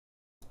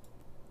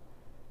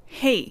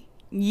Hey,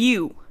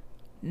 you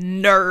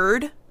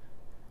nerd.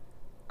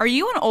 Are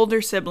you an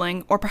older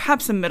sibling, or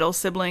perhaps a middle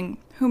sibling,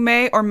 who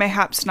may or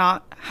mayhaps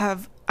not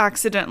have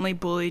accidentally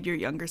bullied your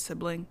younger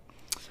sibling?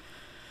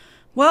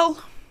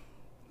 Well,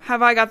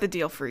 have I got the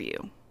deal for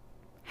you.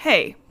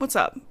 Hey, what's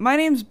up? My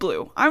name's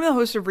Blue. I'm the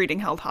host of Reading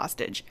Held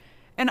Hostage,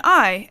 and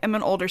I am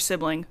an older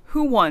sibling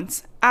who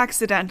once,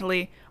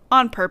 accidentally,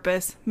 on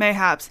purpose,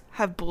 mayhaps,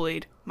 have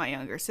bullied my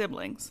younger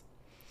siblings.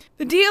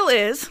 The deal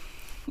is,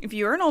 if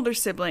you're an older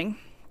sibling,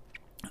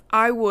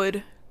 I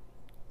would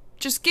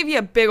just give you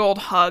a big old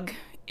hug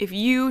if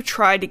you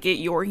try to get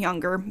your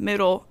younger,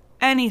 middle,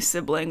 any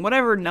sibling,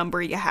 whatever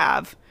number you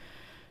have,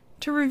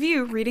 to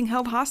review Reading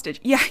Held Hostage.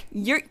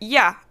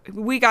 Yeah,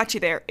 we got you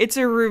there. It's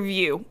a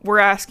review. We're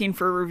asking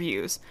for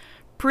reviews.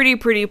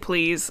 Pretty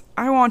please.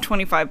 I want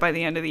 25 by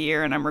the end of the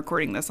year, and I'm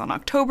recording this on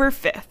October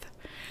 5th.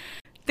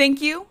 Thank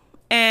you,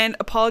 and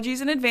apologies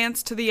in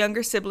advance to the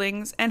younger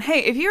siblings. And hey,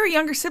 if you're a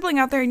younger sibling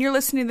out there and you're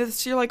listening to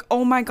this, you're like,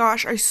 oh my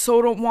gosh, I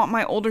so don't want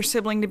my older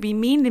sibling to be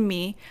mean to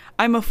me.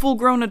 I'm a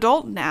full-grown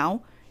adult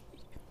now.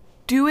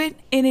 Do it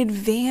in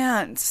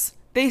advance.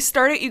 They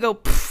start it, you go,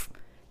 pfft.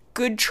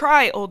 Good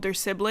try, older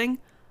sibling.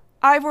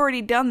 I've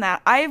already done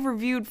that. I have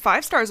reviewed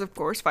 5 stars, of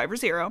course, 5 or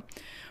 0,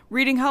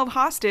 Reading Held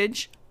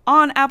Hostage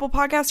on Apple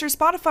Podcasts or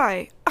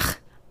Spotify. Ugh,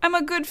 I'm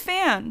a good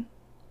fan.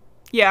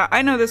 Yeah,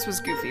 I know this was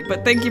goofy,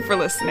 but thank you for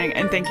listening,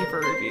 and thank you for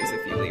reviews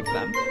if you leave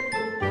them.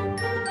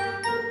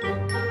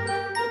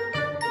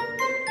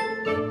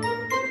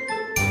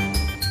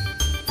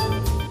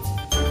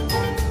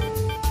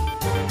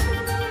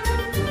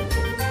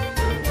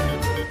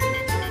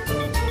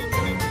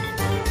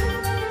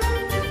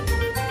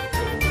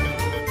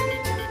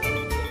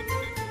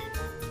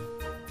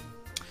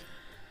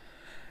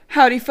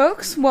 Howdy,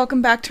 folks.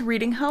 Welcome back to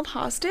Reading Held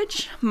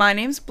Hostage. My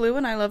name's Blue,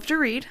 and I love to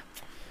read.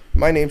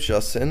 My name's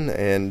Justin,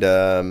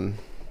 and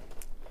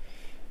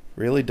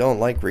really don't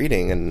like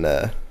reading, and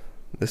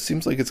this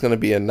seems like it's going to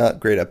be a not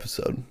great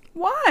episode.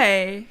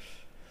 Why?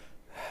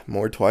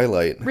 More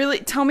Twilight. Really?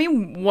 Tell me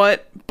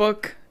what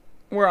book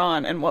we're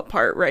on and what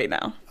part right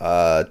now.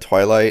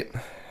 Twilight,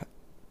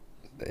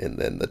 and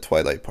then the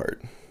Twilight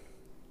part.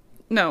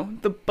 No,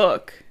 the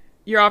book.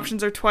 Your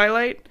options are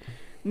Twilight,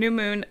 New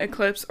Moon,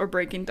 Eclipse, or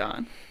Breaking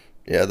Dawn.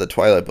 Yeah, the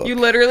Twilight book. You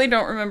literally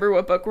don't remember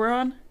what book we're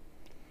on?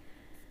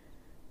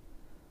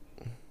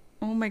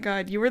 Oh my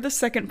god, you were the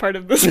second part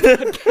of this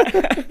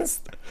podcast.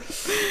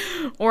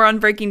 We're on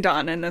Breaking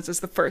Dawn, and this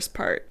is the first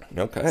part.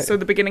 Okay. So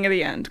the beginning of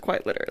the end,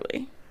 quite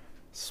literally.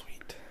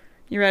 Sweet.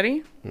 You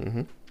ready?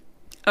 Mm-hmm.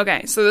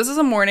 Okay, so this is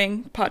a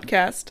morning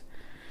podcast.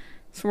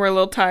 So we're a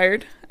little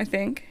tired, I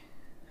think.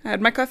 I had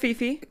my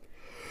coffee.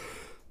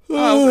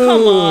 Oh,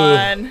 come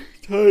on.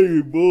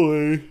 Tired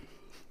boy.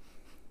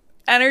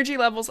 Energy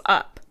levels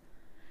up.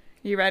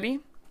 You ready?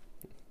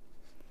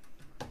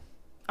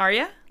 Are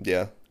ya?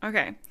 Yeah.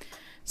 Okay.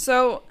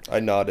 So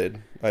I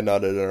nodded in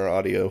our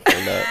audio for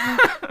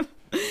that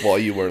while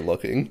you weren't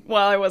looking.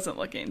 Well, I wasn't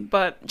looking.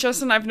 But,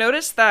 Justin, I've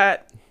noticed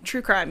that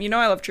true crime, you know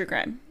I love true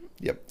crime.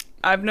 Yep.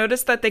 I've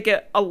noticed that they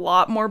get a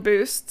lot more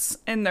boosts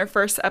in their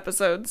first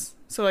episodes.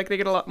 So, like, they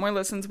get a lot more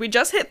listens. We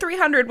just hit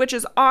 300, which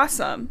is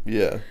awesome.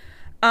 Yeah.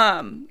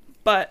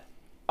 But,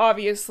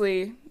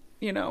 obviously,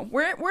 you know,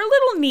 we're a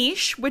little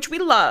niche, which we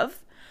love.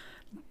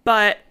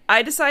 But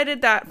I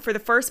decided that for the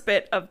first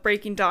bit of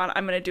Breaking Dawn,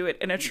 I'm going to do it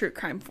in a true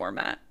crime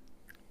format.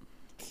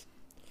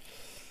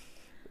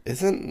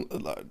 Isn't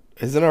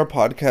our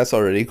podcast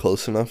already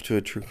close enough to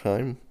a true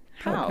crime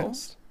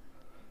podcast?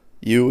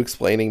 You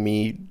explaining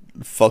me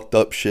fucked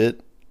up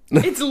shit?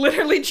 It's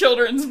literally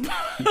children's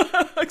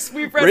books.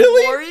 We've read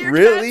Really? Warrior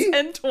Really? Cats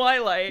and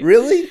Twilight.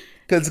 Really?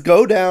 Because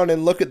go down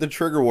and look at the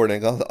trigger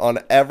warning on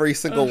every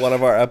single one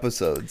of our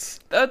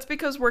episodes. That's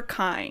because we're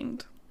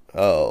kind.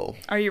 Oh.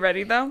 Are you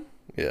ready, though?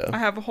 Yeah. I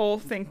have a whole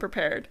thing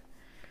prepared.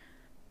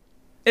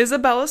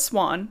 Isabella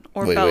Swan,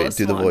 or Wait, Bella do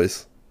Swan. the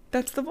voice.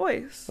 That's the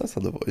voice. That's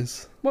not the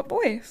voice. What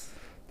voice?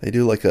 They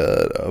do like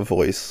a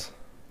voice.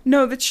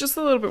 No, that's just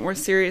a little bit more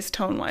serious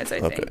tone-wise,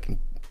 I think. Okay.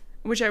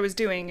 Which I was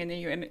doing, and then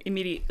you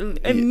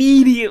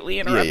immediately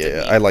interrupted me.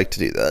 Yeah. I like to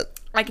do that.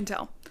 I can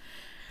tell.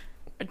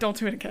 Don't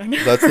do it again.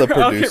 That's the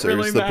I'll get producers.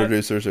 really The mad.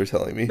 producers are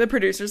telling me. The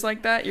producers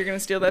like that? You're going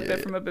to steal that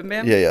bit from a Bim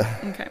Bam? Yeah.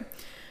 Okay.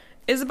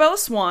 Isabella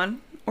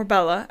Swan, or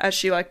Bella, as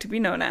she liked to be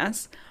known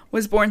as,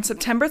 was born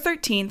September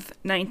 13th,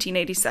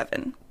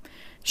 1987.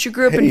 She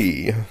grew up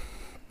in...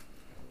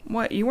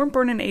 What? You weren't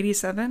born in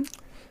 87?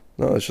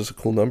 No, it's just a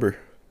cool number.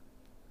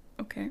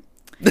 Okay.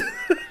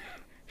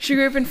 She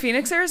grew up in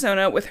Phoenix,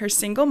 Arizona with her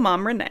single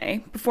mom,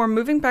 Renee, before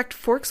moving back to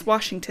Forks,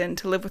 Washington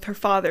to live with her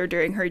father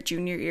during her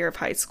junior year of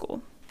high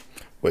school.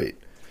 Wait.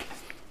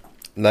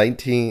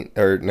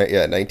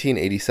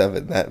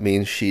 1987. That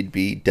means she'd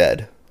be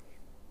dead.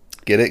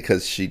 Get it?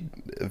 Because she's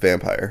a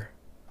vampire.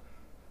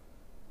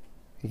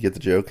 You get the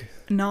joke?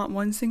 Not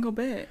one single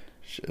bit.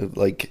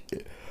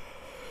 Like,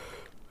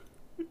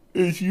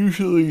 it's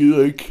usually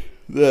like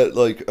that,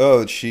 like,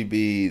 oh, she'd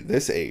be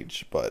this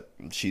age, but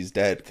she's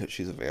dead because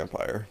she's a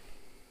vampire.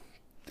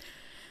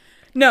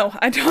 No,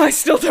 I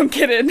still don't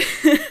get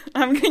it.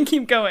 I'm going to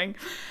keep going.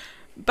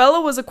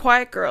 Bella was a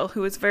quiet girl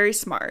who was very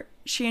smart.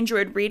 She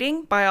enjoyed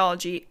reading,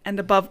 biology, and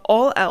above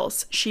all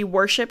else, she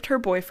worshipped her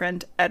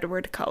boyfriend,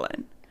 Edward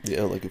Cullen.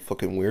 Yeah, like a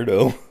fucking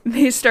weirdo.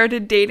 They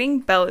started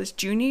dating Bella's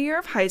junior year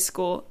of high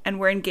school and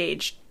were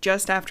engaged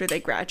just after they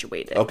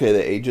graduated. Okay,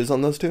 the ages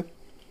on those two?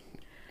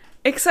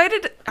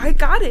 Excited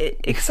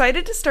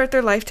to start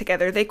their life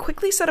together, they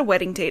quickly set a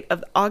wedding date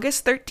of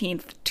August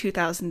 13th,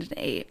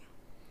 2008.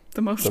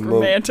 The most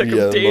romantic of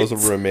dates. Yeah, the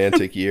most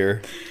romantic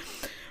year.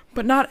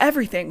 But not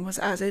everything was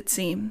as it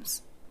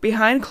seems.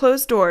 Behind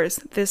closed doors,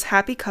 this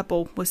happy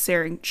couple was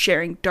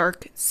sharing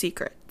dark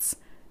secrets.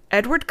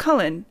 Edward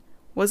Cullen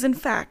was, in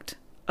fact,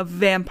 a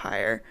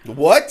vampire.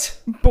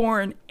 What?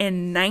 Born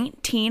in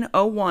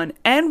 1901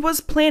 and was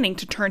planning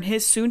to turn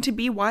his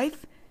soon-to-be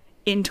wife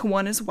into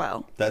one as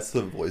well. That's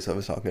the voice I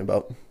was talking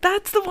about.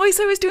 That's the voice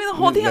I was doing the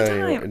whole damn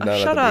time.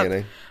 Shut up.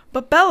 Beginning.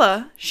 But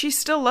Bella, she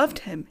still loved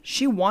him.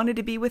 She wanted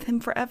to be with him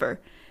forever.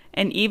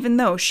 And even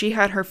though she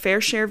had her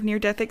fair share of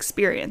near-death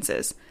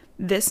experiences,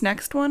 this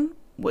next one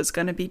was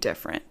going to be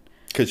different.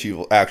 Because she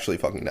will actually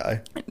fucking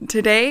die.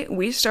 Today,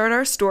 we start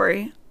our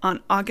story on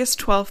August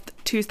 12th,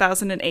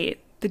 2008,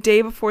 the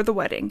day before the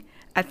wedding,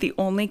 at the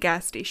only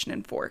gas station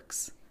in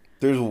Forks.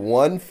 There's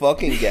one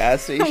fucking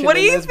gas station What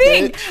do you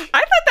think? Bitch? I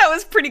thought that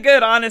was pretty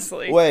good,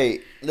 honestly.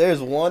 Wait,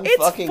 there's one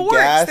fucking Forks.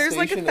 gas There's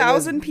station like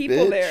 1,000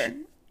 people bitch? there.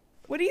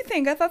 What do you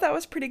think? I thought that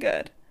was pretty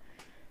good.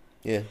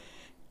 Yeah.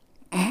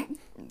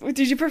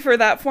 Did you prefer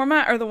that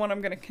format or the one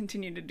I'm going to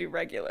continue to do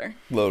regular?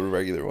 The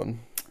regular one.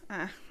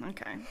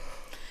 Okay.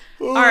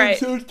 Oh, all right. I'm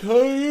so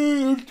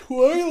tired of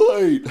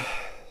Twilight.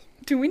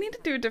 Do we need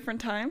to do a different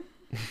time?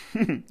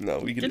 No,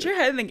 we can Get your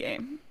head in the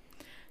game.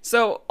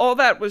 So all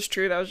that was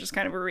true. That was just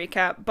kind of a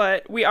recap.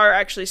 But we are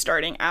actually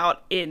starting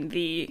out in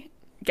the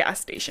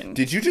gas station.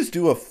 Did you just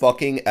do a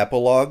fucking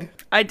epilogue?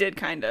 I did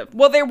kind of.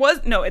 Well, there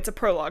was... No, it's a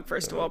prologue,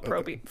 first of all.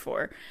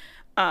 Before.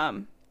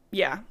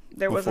 Yeah,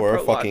 there was a prologue.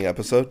 Before a fucking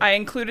episode? I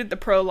included the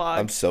prologue.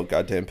 I'm so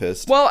goddamn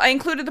pissed. Well, I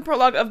included the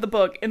prologue of the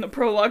book in the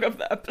prologue of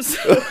the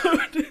episode.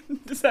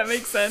 Does that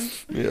make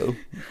sense? Yeah.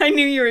 I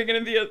knew you were going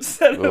to be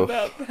upset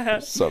about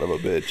that. Son of a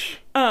bitch.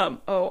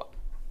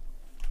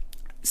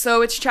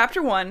 So it's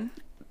chapter 1.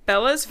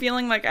 Bella's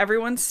feeling like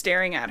everyone's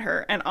staring at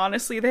her, and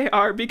honestly they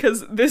are,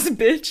 because this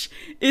bitch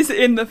is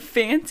in the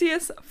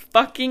fanciest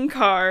fucking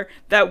car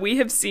that we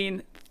have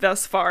seen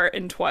thus far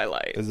in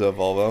Twilight. Is it a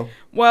Volvo?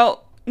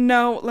 Well,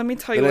 no, let me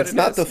tell you what it is. It's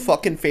not the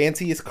fucking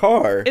fanciest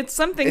car. It's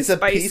something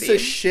spicy. It's a piece of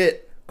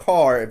shit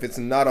car if it's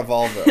not a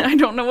Volvo. I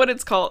don't know what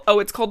it's called. Oh,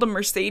 it's called a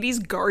Mercedes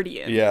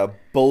Guardian. Yeah,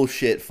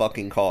 bullshit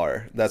fucking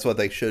car. That's what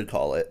they should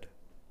call it.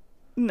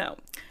 No.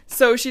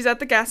 So she's at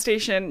the gas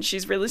station.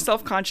 She's really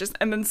self-conscious.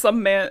 And then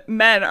some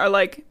men are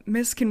like,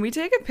 Miss, can we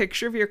take a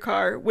picture of your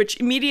car? Which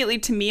immediately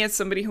to me, as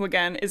somebody who,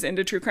 again, is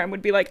into true crime,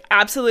 would be like,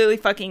 absolutely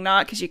fucking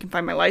not, because you can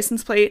find my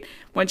license plate.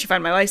 Once you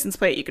find my license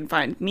plate, you can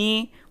find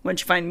me.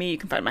 Once you find me, you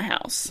can find my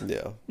house.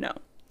 Yeah. No.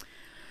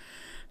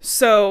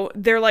 So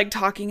they're like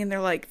talking and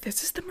they're like,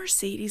 this is the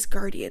Mercedes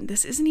Guardian.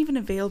 This isn't even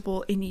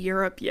available in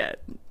Europe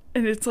yet.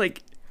 And it's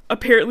like,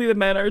 apparently the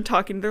men are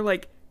talking. They're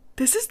like,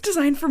 this is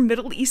designed for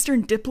Middle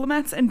Eastern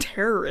diplomats and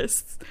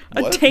terrorists.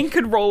 What? A tank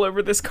could roll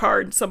over this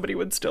car and somebody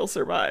would still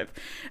survive.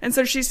 And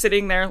so she's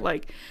sitting there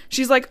like,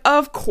 she's like,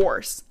 of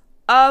course,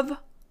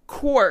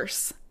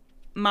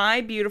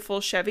 my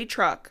beautiful Chevy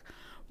truck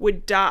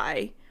would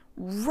die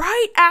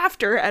right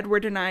after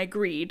Edward and I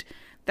agreed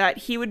that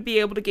he would be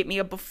able to get me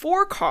a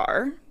before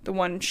car, the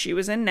one she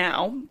was in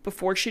now,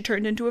 before she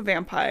turned into a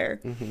vampire,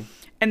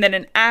 and then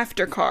an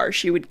after car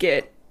she would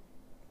get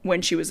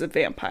when she was a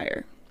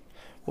vampire.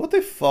 What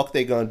the fuck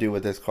they gonna do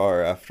with this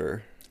car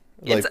after?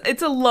 Like,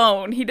 it's a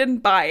loan. He didn't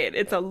buy it.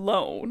 It's a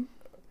loan.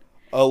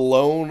 A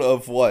loan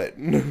of what?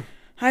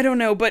 I don't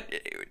know, but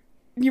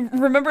you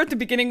remember at the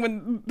beginning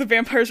when the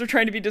vampires were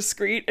trying to be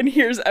discreet, and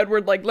here's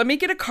Edward like, let me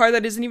get a car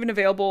that isn't even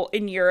available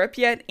in Europe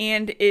yet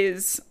and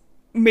is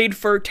made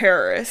for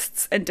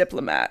terrorists and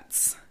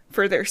diplomats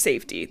for their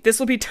safety. This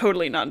will be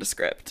totally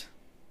nondescript.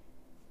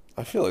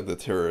 I feel like the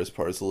terrorist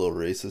part is a little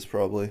racist,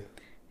 probably.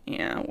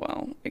 Yeah,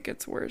 well, it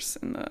gets worse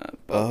in the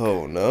book.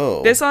 Oh,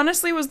 no. This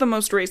honestly was the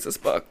most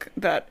racist book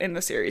that in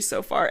the series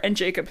so far, and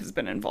Jacob has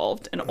been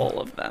involved in all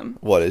of them.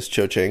 What, is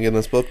Cho Chang in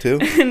this book, too?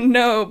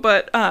 No,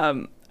 but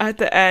at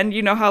the end,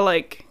 you know how,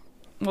 like,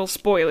 well,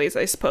 spoilies,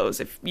 I suppose,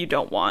 if you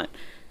don't want.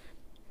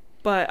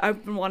 But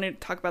I've been wanting to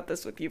talk about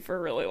this with you for a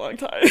really long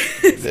time.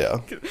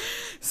 Yeah.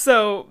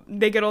 So,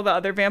 they get all the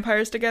other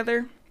vampires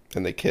together.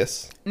 And they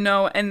kiss?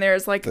 No, and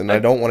there's, like... Then I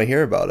don't want to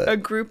hear about it. A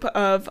group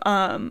of,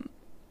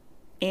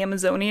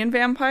 Amazonian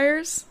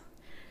vampires,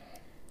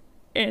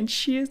 and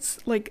she's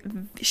like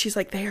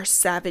they are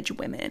savage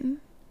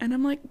women, and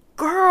I'm like,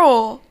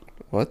 girl,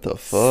 what the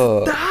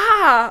fuck,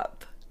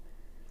 stop,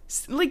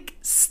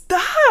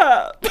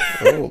 stop.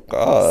 Oh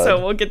god.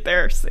 So we'll get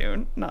there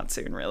soon. Not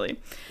soon,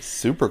 really.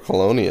 Super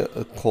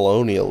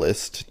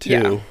colonialist too.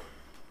 Yeah.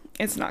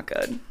 It's not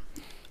good.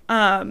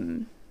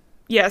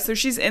 Yeah, so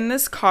she's in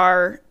this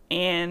car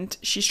and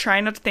she's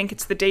trying not to think.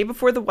 It's the day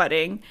before the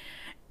wedding,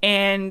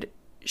 and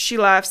she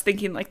laughs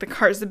thinking like the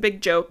car's a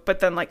big joke, but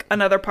then like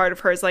another part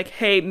of her is like,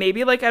 hey,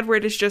 maybe like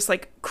Edward is just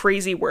like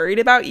crazy worried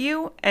about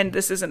you and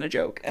this isn't a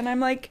joke. And I'm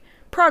like,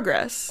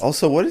 progress.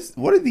 Also,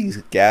 what are these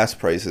gas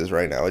prices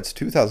right now? It's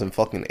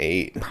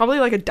 2008. Probably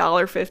like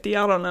 $1.50.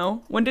 I don't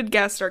know. When did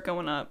gas start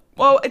going up?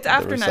 Well, it's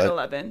after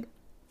 9/11.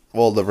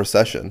 Well, the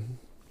recession.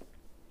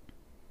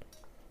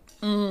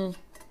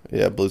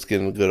 Yeah, Blue's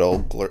getting a good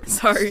old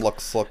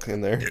sluck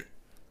in there.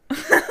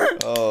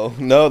 Oh,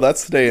 no,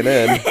 that's staying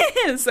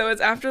in. So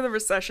it's after the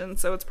recession,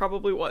 so it's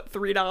probably, what,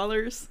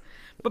 $3?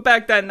 But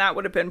back then, that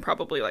would have been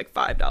probably like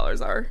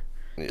 $5 are.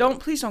 Yeah.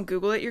 Please don't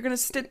Google it. You're going to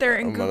sit there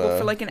and Google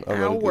for like an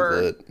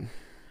hour.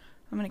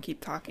 I'm going to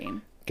keep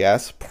talking.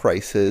 Gas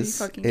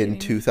prices in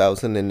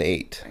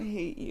 2008. I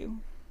hate you.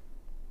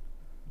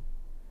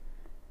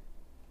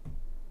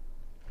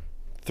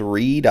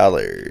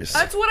 $3.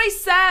 That's what I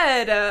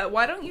said.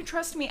 Why don't you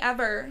trust me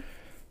ever?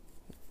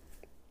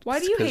 Why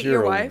do you hate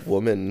your wife?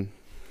 Woman.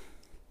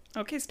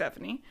 Okay,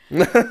 Stephanie.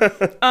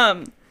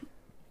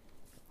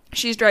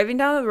 She's driving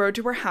down the road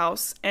to her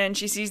house and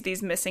she sees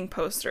these missing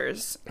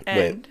posters.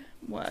 And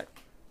what?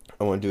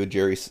 I want to do a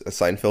Jerry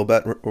Seinfeld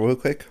bet real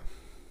quick.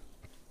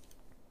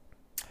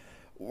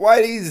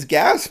 Why these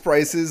gas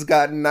prices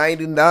got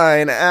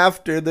 99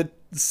 after the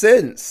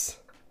cents?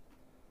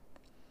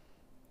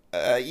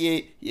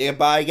 You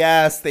buy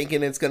gas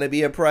thinking it's going to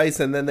be a price,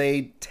 and then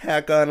they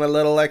tack on a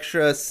little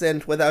extra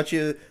cent without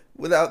you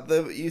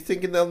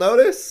thinking they'll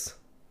notice?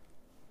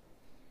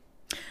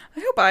 I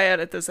hope I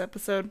edit this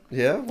episode.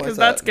 Yeah? Because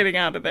that's getting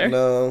out of there.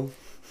 No.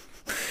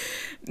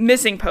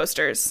 Missing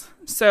posters.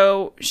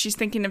 So she's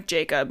thinking of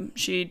Jacob.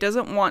 She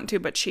doesn't want to,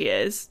 but she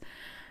is.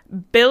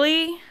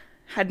 Billy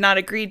had not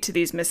agreed to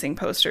these missing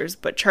posters,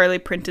 but Charlie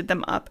printed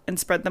them up and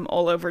spread them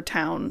all over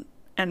town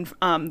and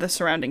the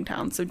surrounding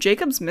town. So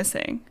Jacob's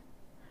missing.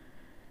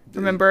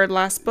 Remember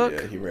last book?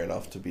 Yeah, he ran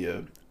off to be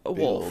a wolf.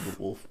 Old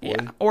wolf boy.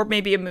 Yeah, or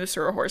maybe a moose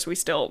or a horse.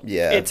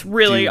 Yeah, it's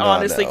really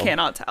honestly know.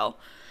 Cannot tell.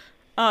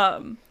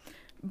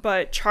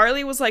 But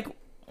Charlie was like,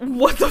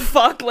 what the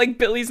fuck? Like,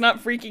 Billy's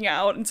not freaking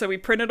out. And so we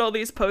printed all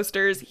these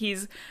posters.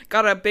 He's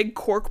got a big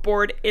cork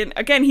board in.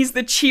 Again, he's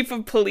the chief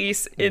of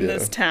police in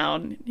this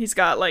town. He's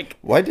got like.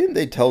 Why didn't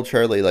they tell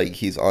Charlie like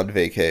he's on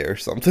vacay or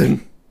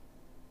something?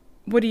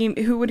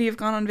 Who would he have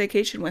gone on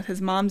vacation with?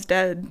 His mom's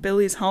dead.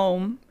 Billy's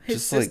home.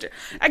 His sister.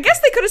 I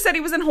guess they could have said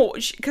he was in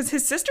Hawaii because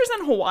his sister's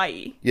in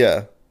Hawaii.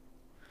 Yeah.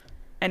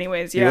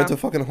 Anyways, You went to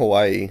fucking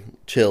Hawaii.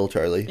 Chill,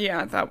 Charlie.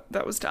 Yeah,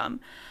 that was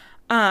dumb.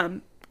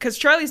 Because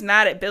Charlie's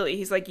mad at Billy.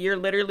 He's like, you're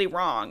literally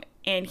wrong.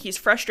 And he's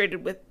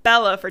frustrated with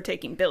Bella for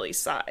taking Billy's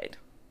side.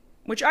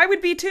 Which I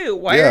would be too.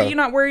 Why are you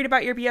not worried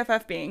about your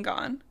BFF being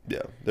gone?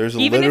 Yeah. There's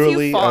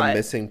literally a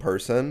missing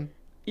person.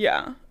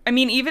 Yeah. I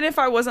mean, even if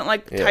I wasn't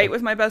like tight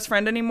with my best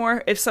friend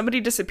anymore, if somebody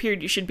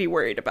disappeared, you should be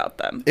worried about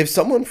them. If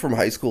someone from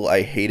high school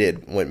I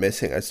hated went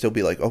missing, I'd still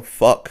be like, oh,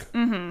 fuck.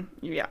 Mm-hmm.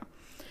 Yeah.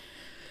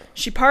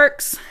 She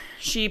parks.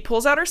 She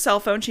pulls out her cell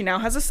phone. She now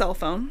has a cell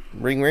phone.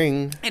 Ring,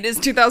 ring. It is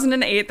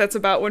 2008. That's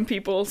about when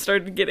people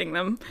started getting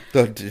them.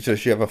 Does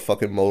she have a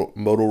fucking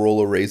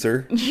Motorola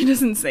Razor? She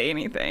doesn't say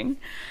anything.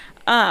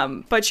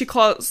 But she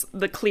calls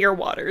the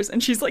Clearwaters,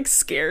 and she's like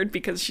scared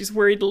because she's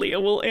worried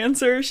Leah will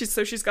answer.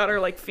 She's got her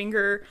like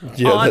finger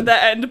on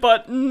the end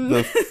button.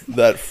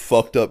 That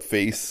fucked up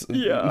face.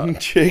 Yeah.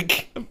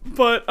 Chick.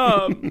 But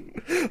oh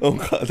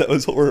god, that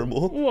was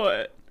horrible.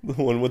 What? The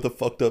one with the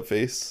fucked up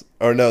face.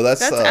 Or no,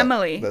 that's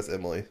Emily. That's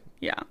Emily.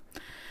 Yeah.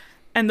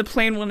 And the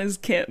plain one is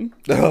Kim.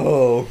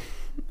 Oh.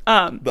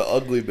 The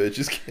ugly bitch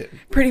is Kim.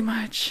 Pretty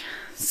much.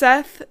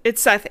 Seth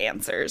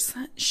answers.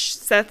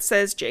 Seth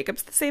says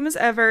Jacob's the same as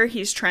ever.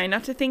 He's trying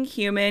not to think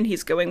human.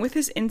 He's going with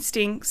his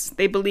instincts.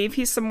 They believe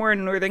he's somewhere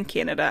in northern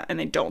Canada, and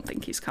they don't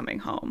think he's coming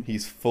home.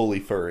 He's fully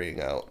furrying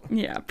out.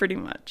 Yeah, pretty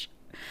much.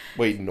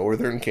 Wait,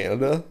 northern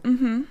Canada?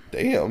 Mm-hmm.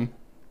 Damn.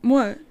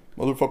 What?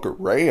 Motherfucker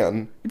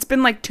ran. It's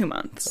been like 2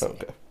 months.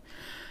 Okay.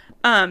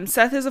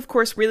 Seth is, of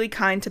course, really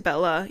kind to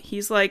Bella.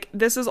 He's like,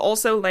 this is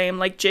also lame.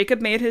 Like, Jacob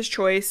made his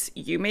choice.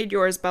 You made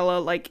yours, Bella.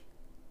 Like,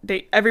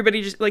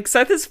 everybody just, like,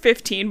 Seth is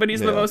 15, but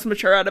he's the most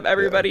mature out of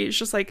everybody. Yeah. He's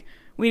just like,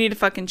 we need to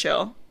fucking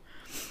chill.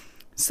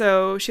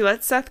 So she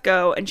lets Seth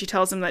go, and she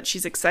tells him that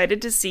she's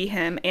excited to see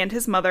him and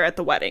his mother at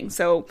the wedding.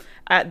 So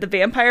at the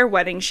vampire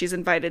wedding, she's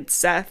invited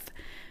Seth,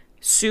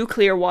 Sue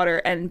Clearwater,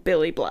 and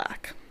Billy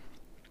Black.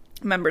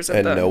 Members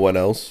of no one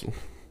else?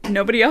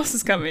 Nobody else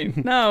is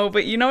coming. No,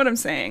 but you know what I'm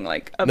saying,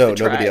 like, of the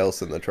tribe. Nobody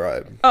else in the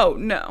tribe. Oh,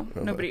 no.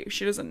 Okay. Nobody.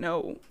 She doesn't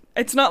know.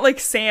 It's not like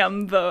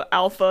Sam, the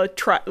alpha,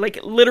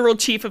 like, literal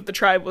chief of the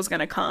tribe was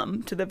going to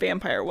come to the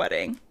vampire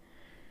wedding.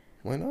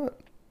 Why not?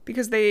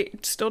 Because they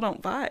still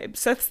don't vibe.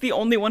 Seth's the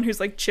only one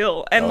who's, like,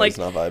 chill. And, he's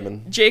not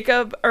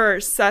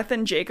vibing.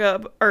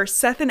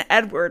 Seth and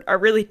Edward are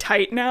really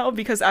tight now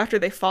because after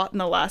they fought in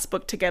the last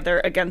book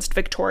together against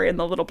Victoria and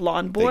the little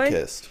blonde boy.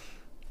 They kissed.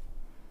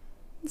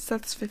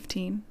 Seth's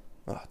 15.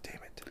 Oh, damn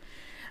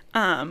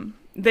it.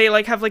 They,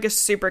 like, have, like, a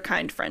super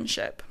kind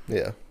friendship.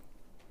 Yeah.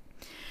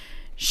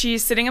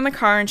 She's sitting in the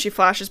car and she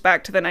flashes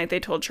back to the night they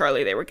told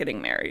Charlie they were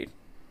getting married.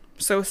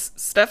 So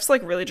Steph's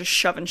like really just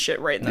shoving shit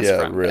right in this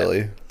front bit.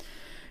 really.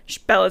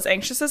 Bella's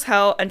anxious as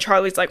hell, and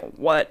Charlie's like,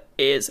 what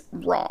is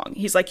wrong?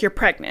 He's like, you're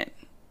pregnant.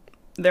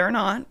 They're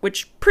not,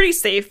 which pretty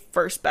safe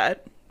first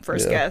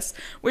guess.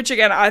 Which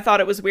again, I thought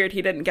it was weird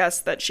he didn't guess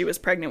that she was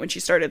pregnant when she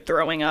started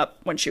throwing up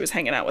when she was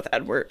hanging out with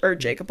Edward or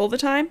Jacob all the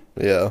time.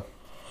 Yeah.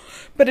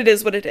 But it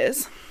is what it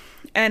is.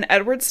 And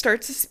Edward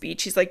starts his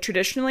speech. He's like,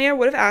 traditionally, I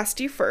would have asked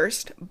you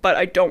first, but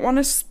I don't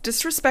want to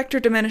disrespect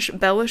or diminish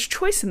Bella's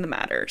choice in the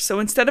matter. So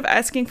instead of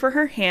asking for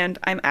her hand,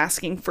 I'm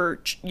asking for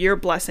your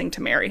blessing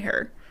to marry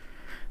her.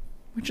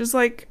 Which is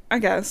like, I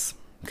guess,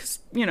 because,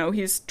 you know,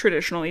 he's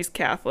traditional, he's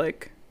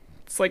Catholic.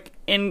 It's like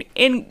in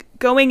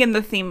going in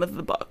the theme of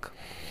the book.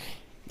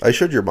 I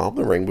showed your mom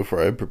the ring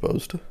before I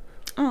proposed.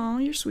 Oh,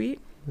 you're sweet.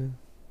 Yeah.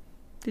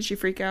 Did she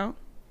freak out?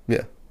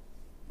 Yeah.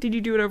 Did you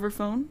do it over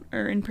phone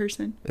or in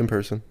person? In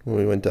person, when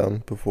we went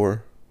down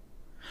before.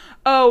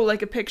 Oh,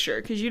 like a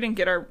picture, because you didn't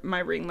get my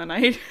ring the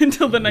night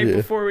until the night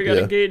before we got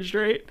engaged,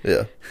 right?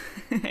 Yeah.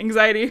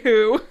 Anxiety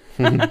who?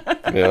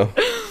 Yeah.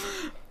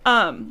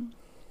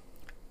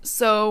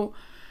 So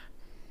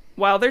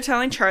while they're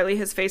telling Charlie,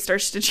 his face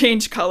starts to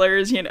change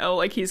colors, you know,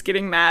 like he's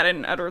getting mad,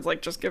 and Edward's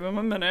like, just give him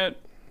a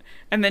minute.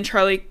 And then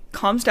Charlie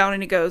calms down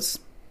and he goes,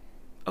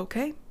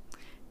 okay,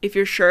 if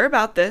you're sure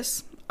about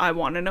this, I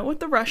want to know what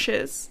the rush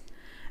is.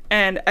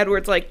 And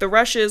Edward's like, the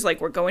rush is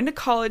like, we're going to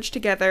college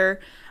together.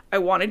 I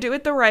want to do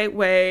it the right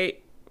way,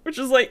 which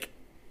is like,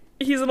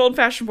 he's an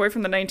old-fashioned boy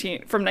from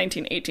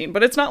 1918,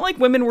 but it's not like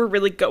women were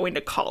really going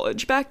to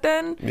college back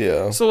then.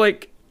 Yeah. So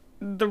like,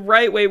 the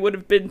right way would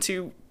have been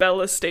to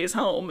Bella stays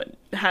home and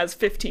has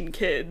 15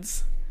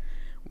 kids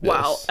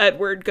while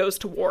Edward goes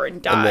to war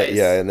and dies.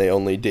 And they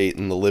only date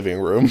in the living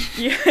room.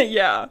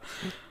 Yeah.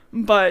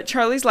 But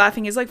Charlie's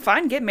laughing. He's like,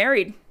 fine, get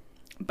married.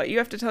 But you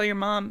have to tell your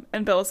mom.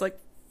 And Bella's like,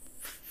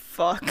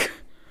 fuck.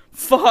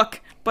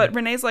 But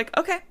Renee's like,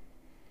 okay.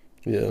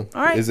 Yeah.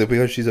 All right. Is it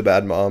because she's a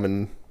bad mom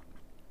and...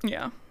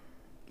 Yeah.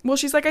 Well,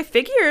 she's like, I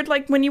figured,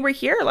 like, when you were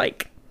here,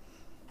 like,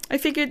 I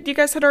figured you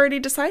guys had already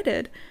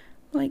decided.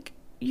 Like...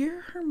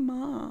 You're her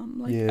mom.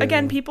 Like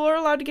again, people are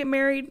allowed to get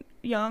married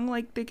young.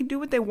 Like they can do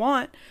what they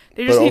want.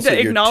 They just need to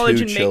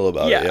acknowledge and chill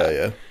about it.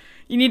 Yeah.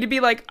 You need to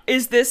be like,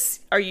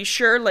 are you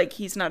sure? Like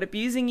he's not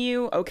abusing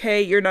you?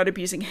 Okay, you're not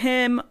abusing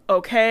him.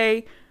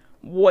 Okay,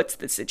 what's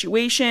the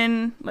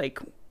situation?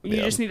 Like you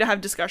just need to have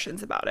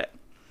discussions about it.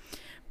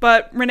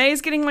 But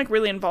Renee's getting like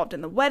really involved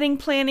in the wedding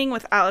planning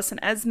with Alice and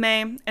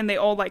Esme, and they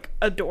all like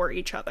adore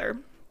each other.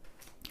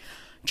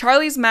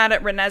 Charlie's mad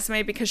at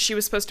Renesmee because she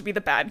was supposed to be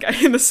the bad guy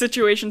in the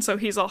situation, so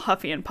he's all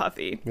huffy and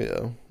puffy.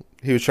 Yeah.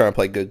 He was trying to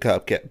play good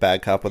cop,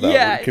 bad cop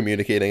without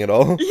communicating at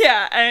all.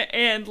 Yeah,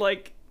 and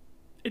like,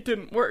 it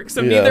didn't work.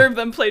 So neither of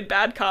them played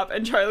bad cop,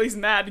 and Charlie's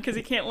mad because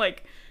he can't,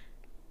 like,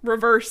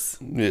 reverse.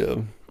 Yeah.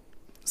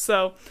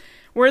 So,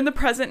 we're in the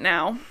present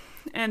now,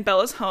 and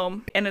Bella's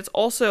home, and it's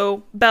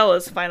also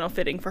Bella's final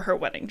fitting for her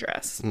wedding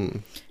dress.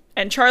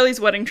 And Charlie's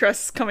wedding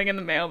dress is coming in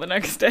the mail the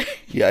next day.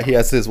 Yeah, he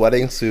has his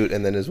wedding suit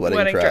and then his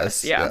wedding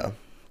dress. Yeah.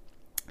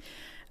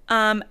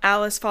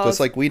 Alice follows... Just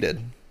like we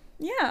did.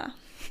 Yeah.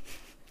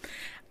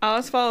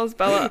 Alice follows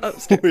Bella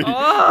upstairs.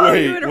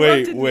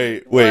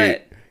 Wait.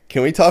 What?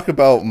 Can we talk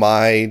about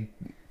my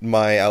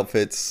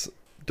outfits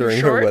during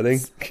her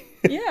wedding?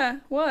 Yeah,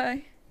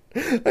 why?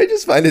 I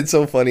just find it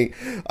so funny.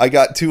 I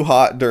got too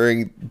hot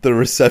during the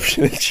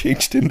reception and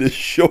changed into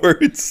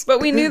shorts. But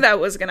we knew that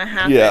was going to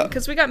happen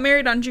because we got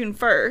married on June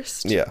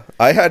 1st. Yeah.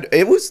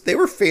 They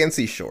were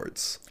fancy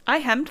shorts. I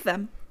hemmed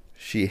them.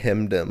 She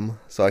hemmed them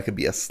so I could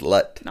be a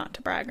slut. Not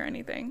to brag or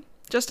anything.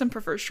 Justin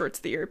prefers shorts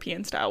the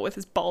European style with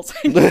his balls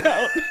hanging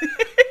out.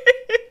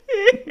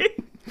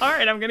 All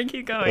right, I'm going to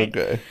keep going.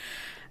 Okay.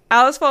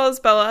 Alice follows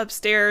Bella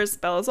upstairs.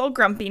 Bella's all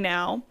grumpy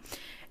now.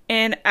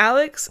 And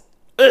Alex...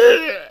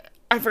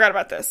 I forgot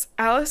about this.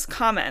 Alice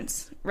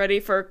comments, ready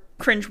for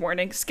cringe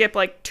warning, skip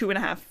like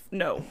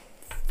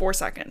 4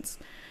 seconds.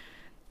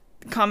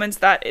 Comments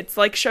that it's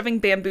like shoving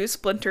bamboo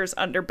splinters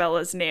under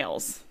Bella's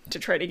nails to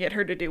try to get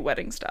her to do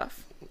wedding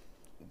stuff.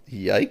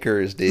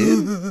 Yikers,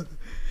 dude.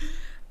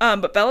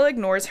 But Bella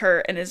ignores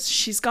her and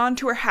she's gone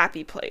to her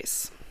happy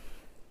place.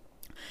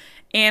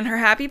 And her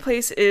happy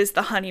place is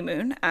the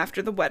honeymoon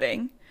after the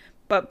wedding.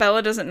 But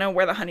Bella doesn't know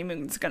where the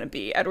honeymoon's going to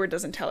be. Edward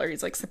doesn't tell her.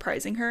 He's, like,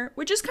 surprising her,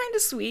 which is kind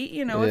of sweet,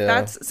 you know, if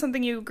that's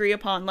something you agree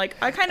upon.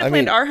 Like, I kind of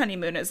planned our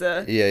honeymoon as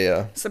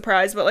a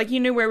surprise, but, like,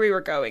 you knew where we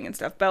were going and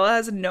stuff. Bella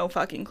has no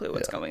fucking clue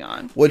what's going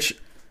on. Which,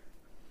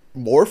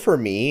 more for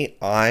me,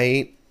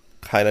 I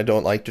kind of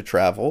don't like to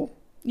travel.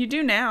 You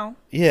do now.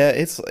 Yeah,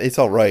 it's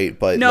all right,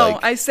 but, no,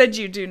 like... I said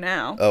you do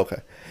now.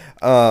 Okay.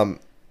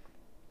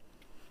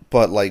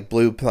 But, like,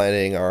 blue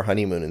planning our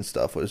honeymoon and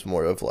stuff was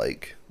more of,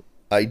 like...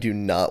 I do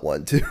not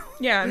want to.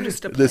 Yeah, I'm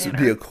just a planner. This would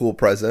be a cool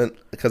present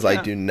because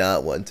I do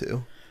not want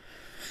to.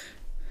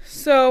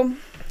 So,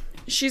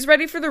 she's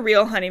ready for the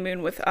real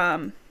honeymoon with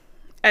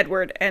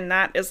Edward, and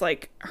that is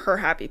like her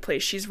happy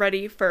place. She's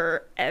ready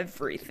for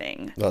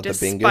everything.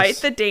 Despite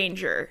the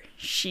danger,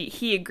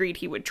 he agreed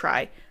he would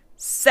try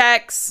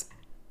sex.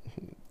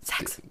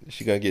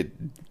 She gonna get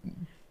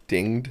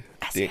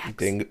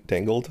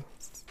dangled.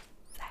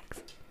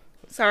 Sex.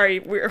 Sorry,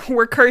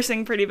 we're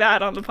cursing pretty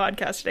bad on the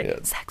podcast today.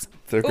 Yeah. Sex.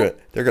 They're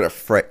gonna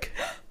frick.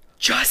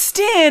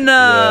 Justin,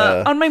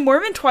 on my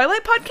Mormon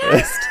Twilight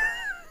podcast.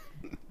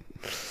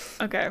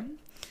 Okay.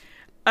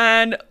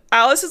 And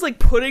Alice is like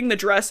putting the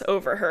dress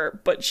over her,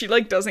 but she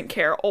like doesn't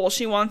care. All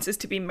she wants is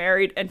to be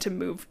married and to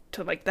move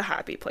to like the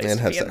happy place and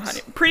to have be in the sex.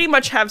 honeymoon. Pretty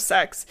much have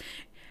sex.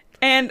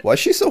 And Why is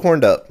she so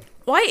horned up?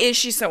 why is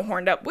she so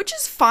horned up? Which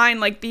is fine,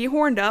 like be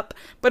horned up,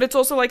 but it's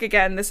also like,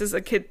 again, this is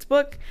a kid's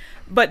book.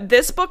 But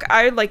this book,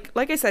 I like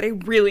I said, I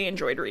really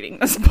enjoyed reading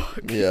this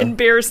book. Yeah.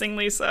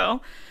 Embarrassingly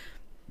so.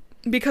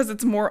 Because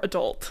it's more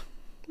adult.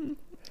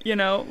 You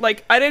know,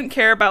 like I didn't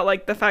care about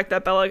like the fact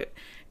that Bella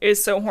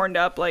is so horned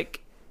up.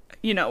 Like,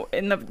 you know,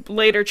 in the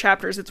later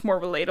chapters, it's more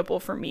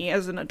relatable for me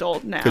as an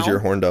adult now. Because you're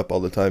horned up all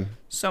the time.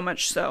 So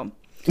much so.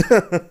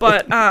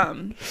 But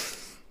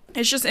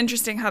it's just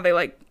interesting how they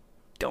like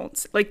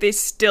don't, like they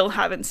still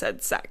haven't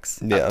said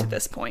sex up to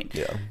this point.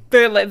 Yeah.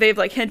 They've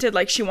like hinted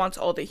like she wants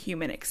all the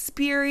human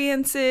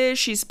experiences.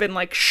 She's been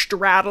like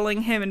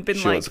straddling him and been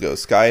She like wants to go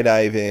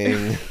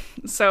skydiving.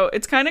 So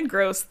it's kind of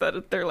gross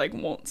that they're like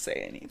won't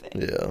say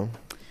anything. Yeah.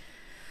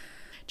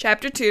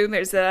 Chapter 2,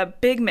 there's a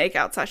big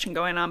makeout session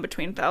going on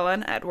between Bella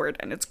and Edward,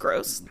 and it's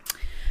gross.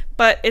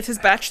 But it's his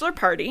bachelor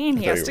party, and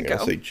he has to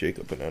go. Say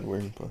Jacob and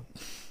Edward, but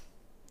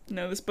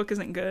No, this book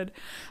isn't good.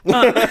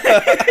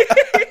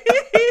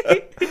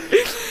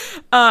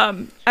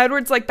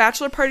 Edward's like,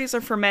 bachelor parties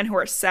are for men who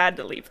are sad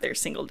to leave their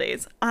single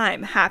days.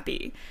 I'm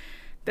happy.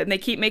 Then they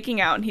keep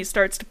making out, and he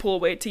starts to pull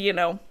away to, you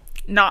know,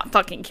 not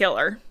fucking kill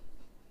her.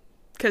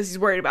 Because he's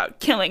worried about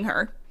killing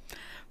her.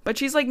 But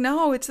she's like,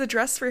 no, it's the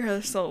dress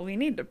rehearsal. We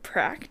need to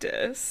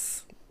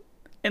practice.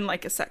 In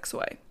like a sex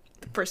way.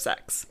 For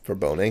sex. for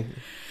boning.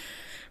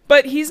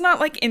 But he's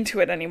not like into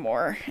it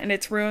anymore. And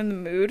it's ruined the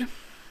mood.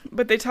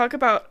 But they talk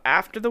about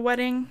after the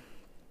wedding.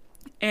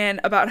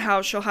 And about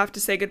how she'll have to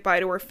say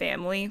goodbye to her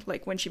family.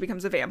 Like when she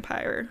becomes a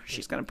vampire.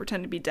 She's going to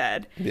pretend to be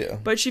dead. Yeah.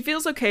 But she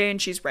feels okay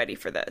and she's ready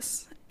for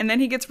this. And then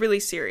he gets really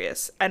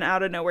serious. And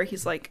out of nowhere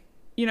he's like,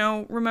 you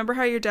know, remember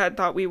how your dad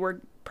thought we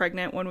were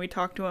pregnant when we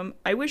talked to him?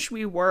 I wish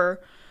we were.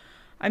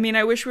 I mean,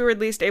 I wish we were at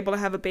least able to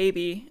have a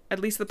baby. At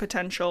least the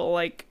potential.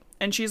 Like,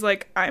 and she's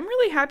like, I'm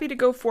really happy to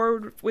go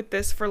forward with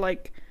this for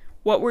like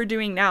what we're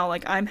doing now.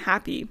 Like, I'm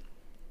happy.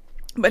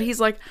 But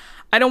he's like,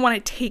 I don't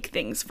want to take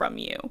things from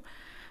you.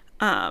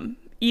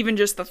 Even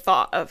just the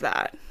thought of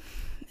that.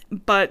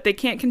 But they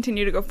can't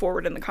continue to go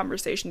forward in the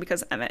conversation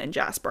because Emma and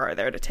Jasper are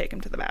there to take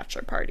him to the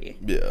bachelor party.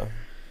 Yeah.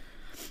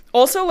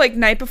 Also, like,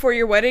 night before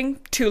your wedding,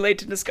 too late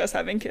to discuss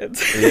having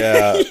kids.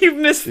 Yeah. You've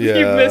missed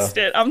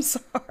it. I'm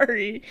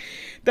sorry.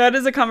 That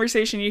is a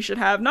conversation you should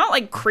have. Not,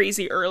 like,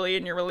 crazy early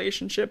in your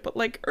relationship, but,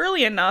 like,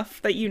 early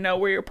enough that you know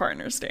where your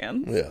partner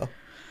stands. Yeah.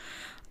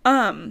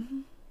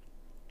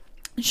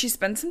 She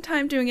spends some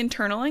time doing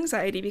internal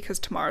anxiety because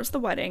tomorrow's the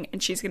wedding,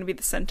 and she's going to be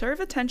the center of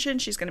attention.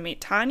 She's going to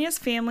meet Tanya's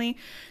family.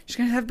 She's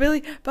going to have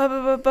Billy, blah,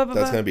 blah, blah, blah, blah.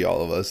 That's going to be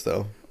all of us,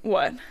 though.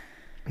 What?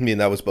 I mean,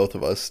 that was both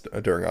of us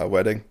during our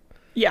wedding.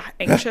 Yeah,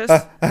 anxious.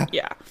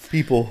 Yeah.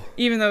 People.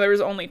 Even though there was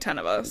only 10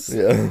 of us.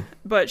 Yeah.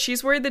 But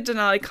she's worried the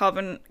Denali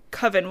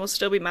coven will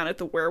still be mad at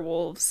the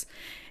werewolves.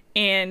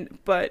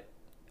 But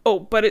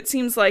it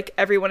seems like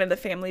everyone in the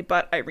family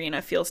but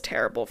Irina feels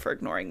terrible for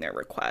ignoring their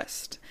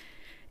request.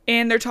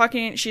 And they're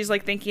talking, she's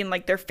like thinking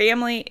like their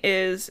family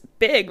is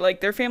big. Like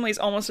their family is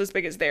almost as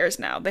big as theirs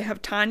now. They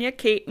have Tanya,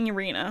 Kate, and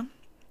Irina.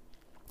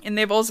 And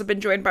they've also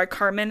been joined by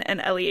Carmen and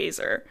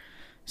Eliezer.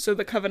 So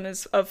the coven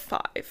is of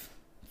 5.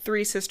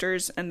 3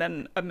 sisters and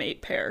then a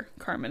mate pair,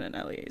 Carmen and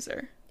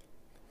Eliezer.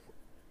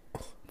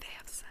 They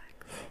have sex.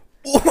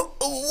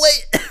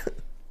 Wait.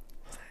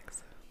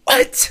 Sex.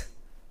 What?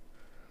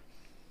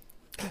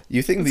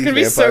 You think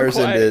these vampires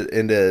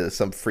into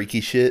some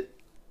freaky shit?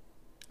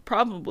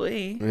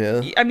 Probably.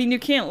 Yeah. I mean, you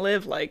can't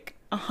live like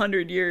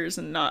 100 years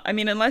and not. I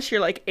mean, unless you're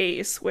like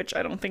Ace, which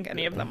I don't think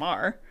any of them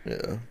are.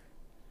 Yeah.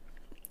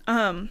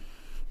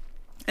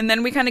 And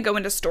then we kind of go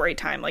into story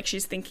time. Like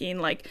she's thinking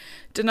like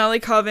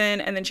Denali Coven,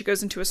 and then she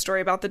goes into a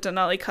story about the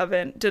Denali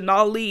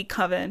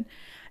Coven,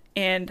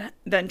 and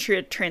then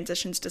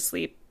transitions to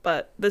sleep.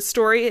 But the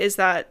story is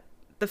that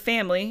the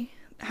family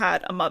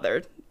had a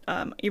mother,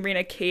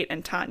 Irina, Kate,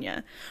 and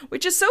Tanya,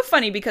 which is so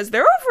funny because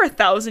they're over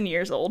 1,000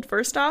 years old.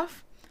 First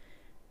off,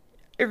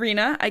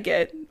 Irina, I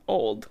get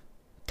old.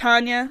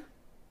 Tanya,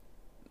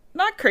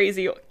 not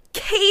crazy.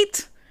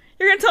 Kate.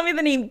 You're going to tell me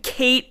the name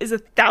Kate is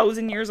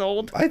 1,000 years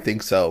old? I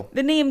think so.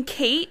 The name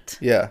Kate?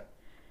 Yeah.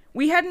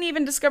 We hadn't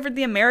even discovered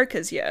the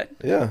Americas yet.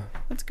 Yeah.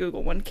 Let's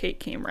Google when Kate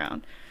came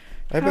around.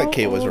 I bet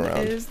Kate was around. How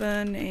old is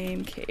the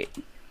name Kate?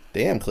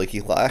 Damn,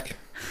 clicky clack.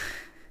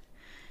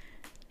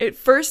 It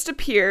first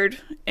appeared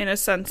in a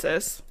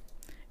census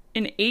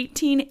in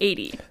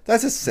 1880.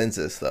 That's a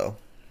census, though.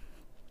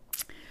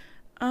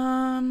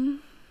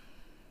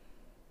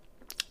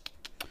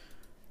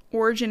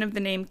 Origin of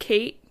the name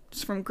Kate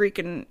is from Greek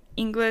and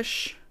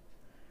English.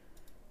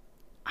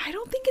 I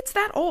don't think it's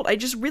that old. I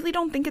just really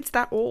don't think it's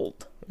that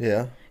old.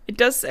 Yeah. It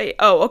does say,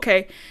 oh,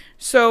 okay.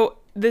 So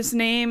this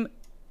name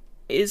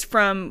is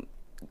from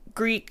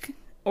Greek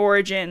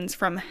origins,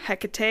 from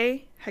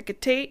Hecate,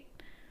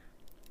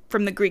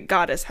 from the Greek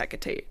goddess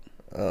Hecate.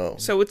 Oh.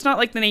 So it's not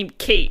like the name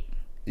Kate.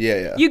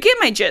 Yeah. You get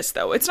my gist,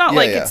 though. It's not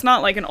it's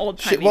not like an old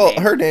timey Well,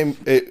 name. her name,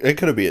 it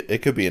could be a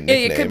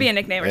nickname. It could be a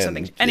nickname or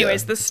something.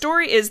 Anyways, the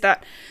story is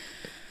that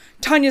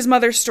Tanya's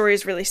mother's story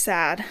is really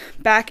sad.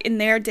 Back in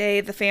their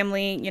day, the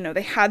family,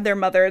 they had their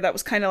mother that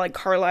was kind of like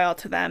Carlisle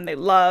to them. They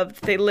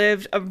lived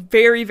a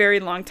very, very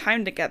long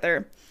time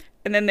together.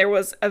 And then there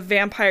was a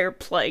vampire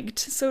plagued,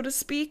 so to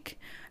speak,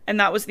 and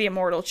that was the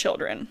immortal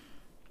children.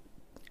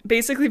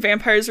 Basically,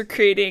 vampires are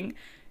creating,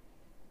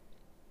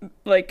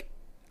 like,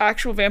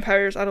 actual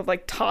vampires out of,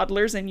 like,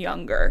 toddlers and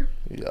younger.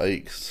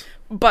 Yikes.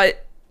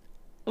 But,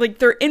 like,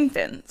 they're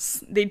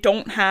infants. They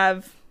don't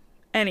have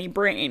any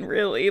brain,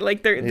 really.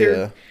 Like,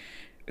 they're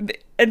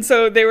and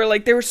so they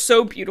were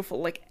so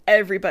beautiful. Like,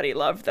 everybody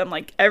loved them.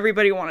 Like,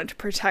 everybody wanted to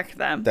protect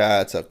them.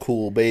 That's a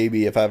cool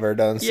baby if I've ever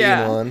done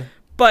seen one.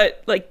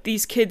 But, like,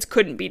 these kids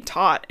couldn't be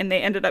taught, and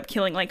they ended up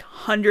killing, like,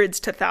 hundreds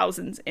to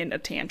thousands in a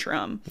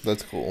tantrum.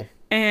 That's cool.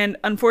 And,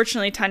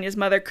 unfortunately, Tanya's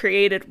mother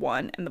created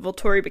one, and the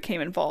Volturi became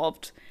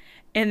involved.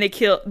 And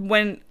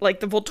when,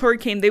 like, the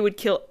Volturi came, they would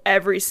kill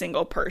every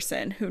single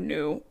person who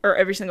knew, or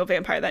every single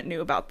vampire that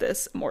knew about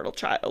this immortal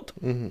child.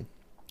 Mm-hmm.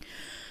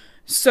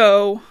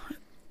 So,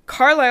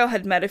 Carlisle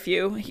had met a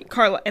few.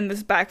 In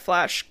this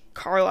backflash,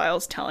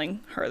 Carlisle's telling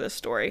her this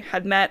story,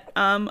 had met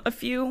a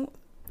few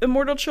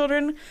immortal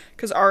children,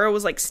 because Ara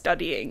was, like,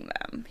 studying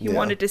them. He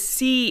wanted to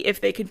see if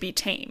they could be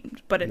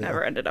tamed, but it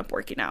never ended up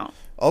working out.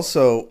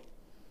 Also,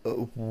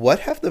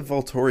 what have the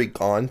Volturi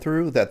gone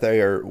through that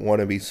they want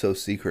to be so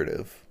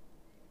secretive?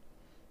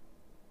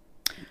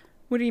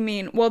 What do you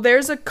mean? Well,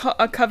 there's a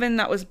coven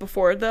that was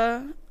before it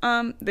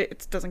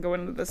doesn't go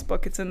into this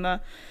book. It's in the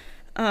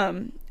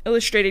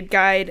illustrated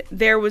guide.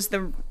 There was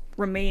the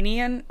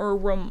Romanian or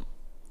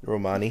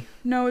Romani?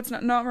 No, it's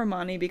not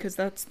Romani, because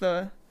that's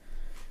the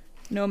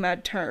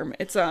nomad term.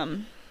 It's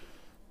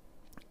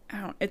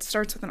it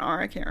starts with an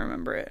R. I can't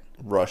remember it.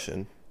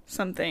 Russian.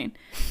 Something.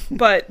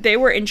 But they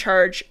were in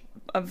charge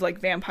of, like,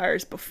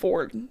 vampires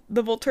before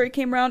the Volturi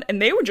came around,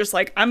 and they were just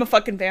like, I'm a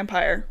fucking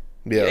vampire.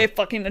 Yeah. They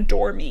fucking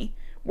adore me,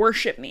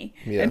 worship me.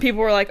 Yeah. And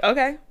people were like,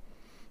 okay.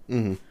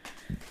 Mm-hmm.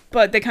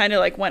 But they kind of,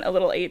 like, went a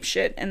little ape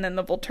shit, and then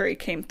the Volturi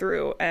came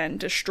through and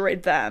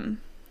destroyed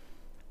them.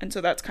 And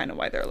so that's kind of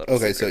why they're a little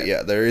secretive. So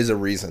yeah, there is a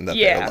reason that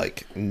they're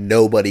like,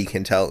 nobody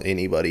can tell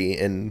anybody,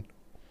 and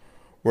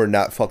we're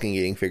not fucking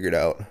getting figured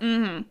out.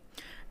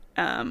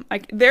 Mm-hmm.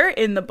 They're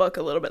in the book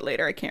a little bit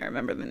later. I can't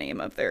remember the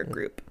name of their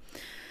group.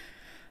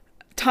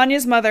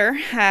 Tanya's mother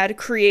had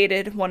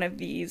created one of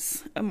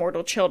these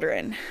immortal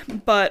children,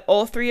 but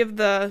all three of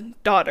the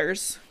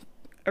daughters,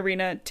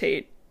 Irina,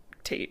 Kate,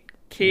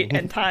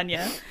 and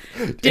Tanya,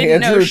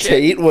 didn't know shit.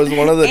 Tate was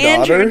one of the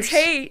daughters?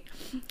 Tate,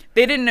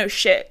 they didn't know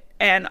shit.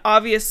 And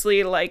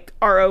obviously, like,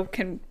 Aro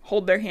can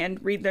hold their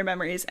hand, read their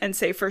memories, and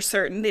say for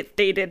certain that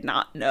they did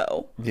not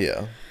know.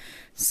 Yeah.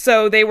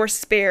 So they were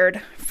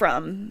spared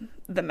from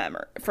the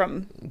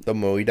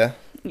Moida.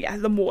 Yeah,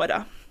 the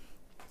Moida.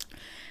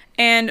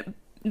 And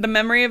the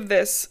memory of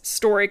this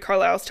story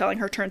Carlisle's telling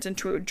her turns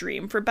into a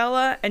dream for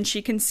Bella, and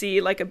she can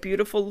see, like, a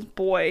beautiful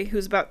boy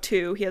who's about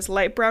 2. He has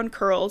light brown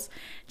curls.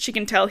 She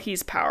can tell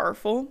he's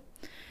powerful.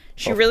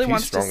 She really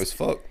wants to... He's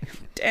strong as fuck.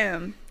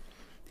 Damn.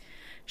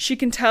 She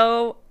can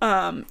tell,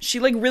 she,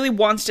 like, really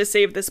wants to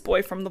save this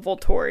boy from the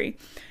Volturi.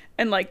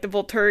 And, like, the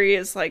Volturi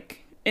is,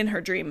 like, in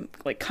her dream,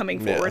 like, coming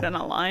forward in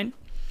a line.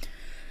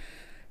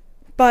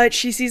 But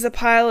she sees a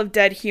pile of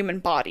dead human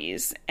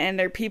bodies, and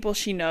they're people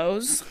she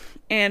knows.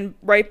 And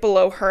right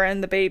below her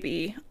and the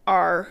baby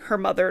are her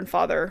mother and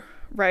father,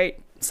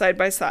 right side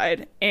by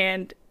side.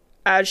 And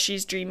as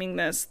she's dreaming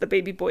this, the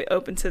baby boy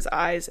opens his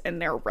eyes, and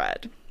they're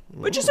red.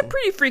 Which is a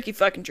pretty freaky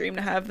fucking dream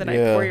to have the night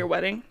before your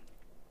wedding.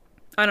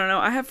 I don't know.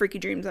 I have freaky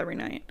dreams every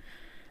night.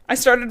 I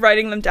started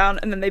writing them down,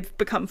 and then they've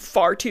become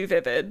far too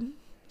vivid.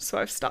 So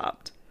I've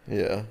stopped.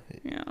 Yeah.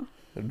 Yeah.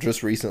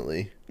 Just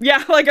recently.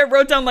 Yeah, like, I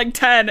wrote down, like,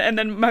 10, and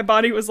then my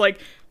body was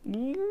like, I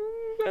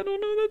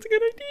don't know, that's a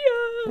good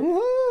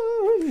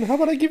idea. How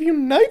about I give you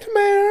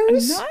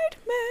nightmares?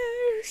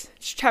 Nightmares.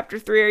 It's chapter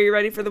 3. Are you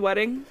ready for the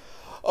wedding?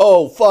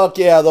 Oh, fuck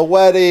yeah, the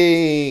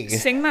wedding.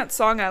 Sing that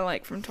song I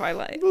like from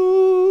Twilight.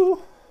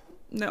 Ooh.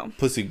 No.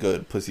 Pussy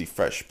good, pussy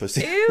fresh,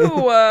 pussy. Ew,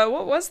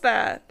 what was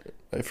that?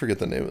 I forget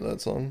the name of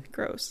that song.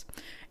 Gross.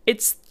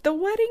 It's the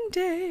wedding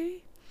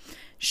day.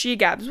 She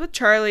gabs with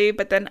Charlie,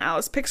 but then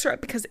Alice picks her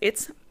up because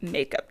it's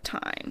makeup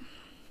time.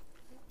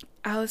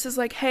 Alice is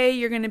like, hey,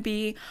 you're going to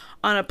be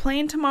on a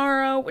plane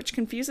tomorrow, which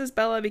confuses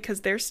Bella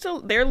because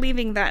they're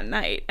leaving that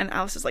night. And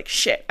Alice is like,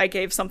 shit, I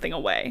gave something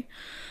away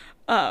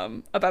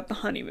about the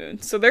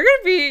honeymoon. So they're going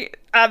to be,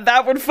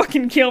 that would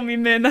fucking kill me,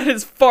 man. That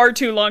is far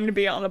too long to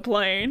be on a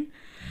plane.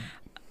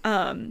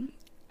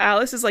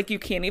 Alice is like, you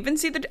can't even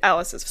see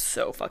Alice is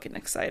so fucking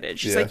excited.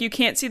 She's like, you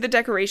can't see the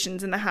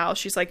decorations in the house.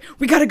 She's like,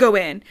 we gotta go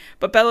in.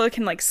 But Bella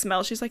can, like,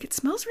 smell. She's like, it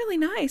smells really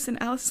nice.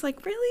 And Alice is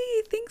like, really?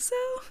 You think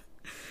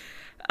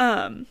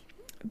so?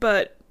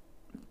 But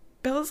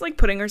Bella's like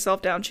putting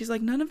herself down. She's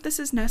like, none of this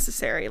is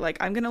necessary. Like,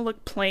 I'm gonna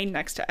look plain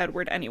next to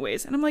Edward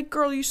anyways. And I'm like,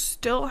 girl, you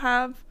still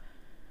have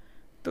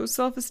those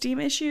self-esteem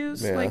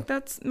issues? Yeah. Like,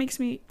 that makes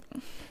me...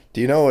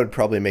 Do you know what would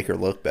probably make her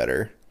look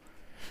better?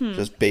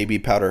 Just baby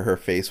powder her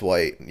face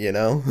white, you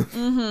know?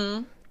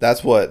 Mm-hmm.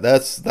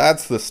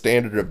 That's the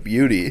standard of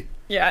beauty.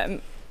 Yeah,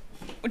 and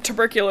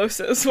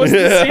tuberculosis was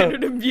the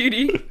standard of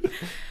beauty.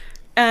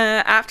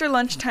 After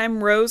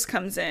lunchtime, Rose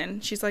comes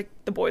in. She's like,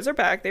 the boys are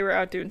back. They were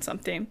out doing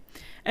something.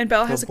 And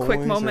Bella has a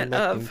quick moment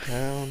of,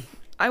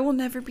 I will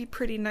never be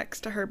pretty next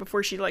to her,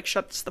 before she, like,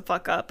 shuts the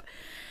fuck up.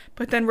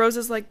 But then Rose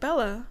is like,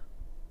 Bella,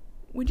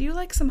 would you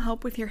like some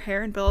help with your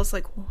hair? And Bella's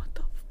like, what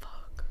the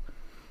fuck?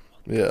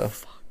 Yeah.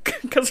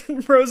 Because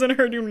Rose and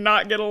her do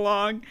not get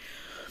along.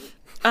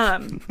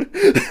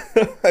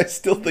 I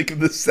still think of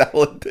the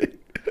salad thing.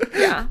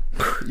 Yeah.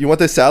 You want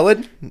this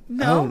salad?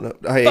 No. Oh, no.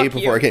 I ate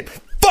before I came.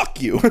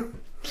 Fuck you!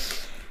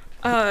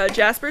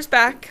 Jasper's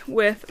back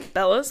with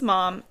Bella's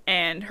mom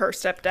and her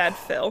stepdad,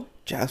 Phil.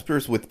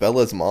 Jasper's with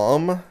Bella's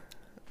mom?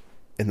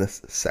 In the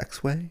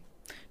sex way?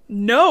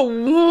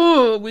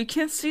 No! We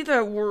can't see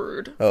that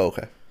word. Oh,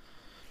 okay.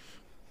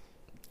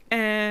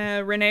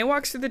 And Renee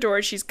walks through the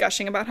door. She's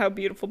gushing about how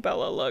beautiful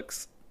Bella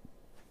looks.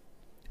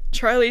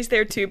 Charlie's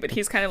there too, but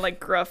he's kind of like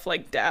gruff,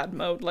 like dad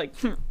mode, like...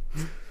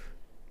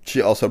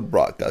 She also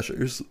brought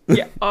gushers.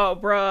 Yeah. Oh,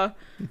 bruh.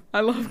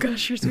 I love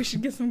gushers. We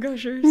should get some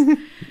gushers.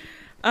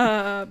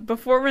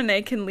 Before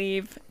Renee can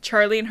leave,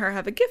 Charlie and her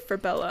have a gift for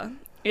Bella.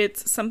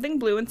 It's something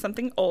blue and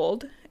something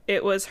old.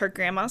 It was her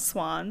grandma's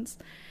swans.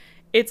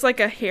 It's like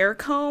a hair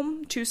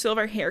comb, 2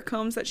 silver hair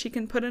combs that she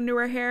can put into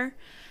her hair.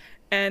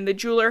 And the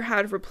jeweler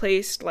had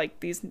replaced,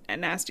 like, these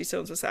nasty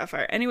stones with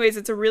sapphire. Anyways,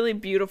 it's a really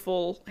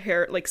beautiful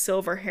hair, like,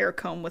 silver hair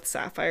comb with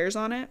sapphires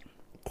on it.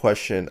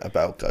 Question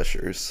about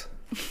gushers.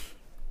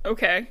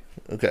 Okay.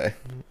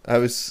 I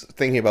was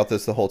thinking about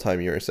this the whole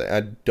time you were saying.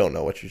 I don't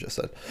know what you just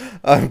said.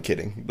 I'm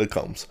kidding. The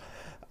combs.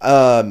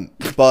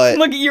 But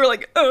Look, you're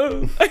like,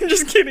 oh, I'm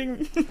just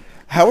kidding.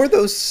 How are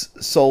those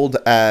sold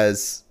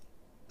as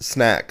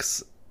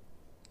snacks?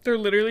 They're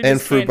literally just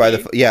and fruit candy.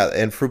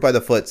 And fruit by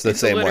the foot's the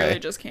same way.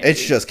 Just candy.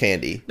 It's just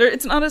candy.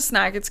 It's not a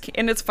snack.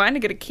 And it's fine to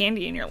get a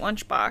candy in your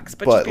lunchbox,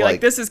 but just be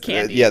like, this is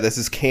candy. Yeah, this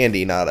is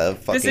candy, not a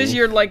fucking... This is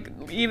your, like,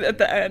 eat at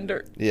the end,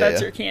 or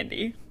that's your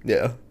candy.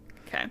 Yeah.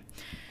 Okay.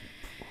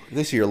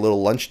 This is your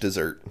little lunch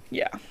dessert.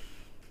 Yeah.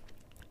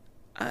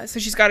 So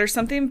she's got her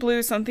something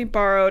blue, something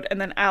borrowed,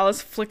 and then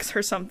Alice flicks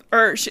her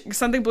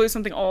something blue,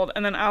 something old,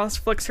 and then Alice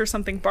flicks her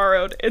something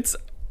borrowed. It's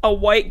a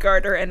white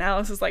garter, and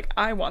Alice is like,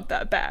 I want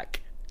that back.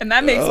 And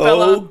that makes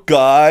Bella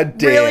God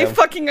damn. really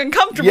fucking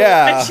uncomfortable.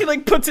 Yeah. And she,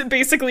 like, puts it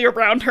basically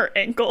around her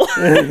ankle.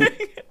 And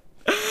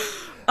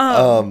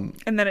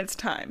then it's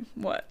time.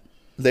 What?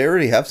 They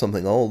already have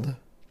something old.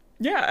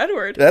 Yeah,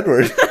 Edward.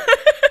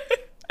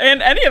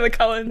 And any of the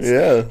Cullens.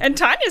 Yeah. And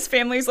Tanya's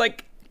family's,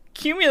 like,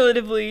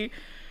 cumulatively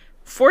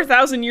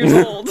 4,000 years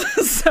old.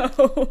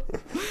 So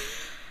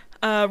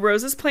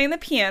Rose is playing the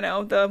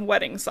piano, the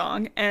wedding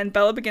song, and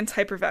Bella begins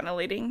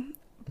hyperventilating.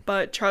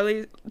 But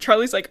Charlie's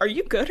like, are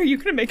you good? Are you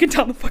going to make it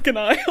down the fucking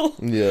aisle?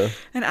 Yeah.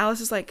 And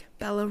Alice is like,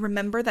 Bella,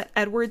 remember that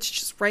Edward's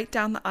just right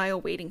down the aisle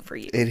waiting for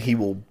you. And he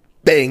will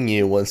bang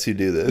you once you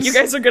do this. You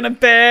guys are going to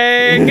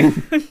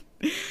bang.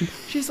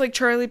 She's like,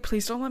 Charlie,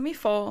 please don't let me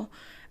fall.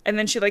 And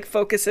then she, like,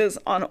 focuses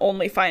on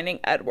only finding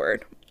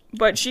Edward.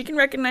 But she can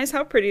recognize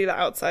how pretty the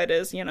outside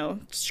is, you know.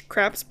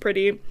 Crap's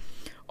pretty.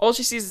 All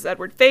she sees is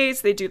Edward's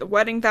face. They do the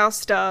wedding vow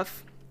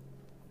stuff.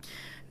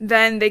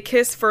 Then they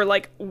kiss for,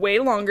 like, way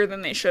longer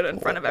than they should in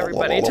front of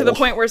everybody. To the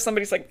point where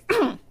somebody's like,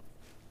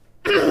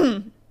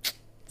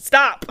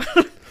 stop.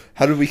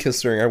 How did we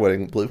kiss during our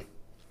wedding, Blue?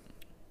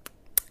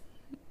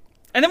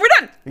 And then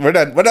we're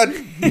done. We're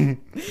done.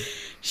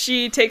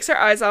 She takes her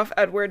eyes off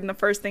Edward, and the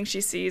first thing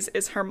she sees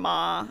is her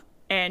ma.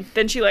 And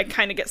then she, like,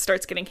 kind of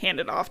starts getting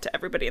handed off to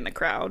everybody in the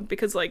crowd.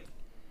 Because, like,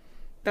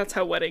 that's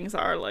how weddings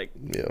are. Like,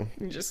 yeah.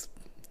 Just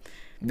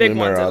big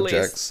ones at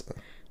objects. least.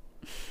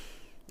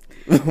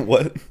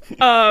 What?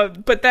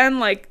 But then,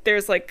 like,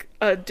 there's, like,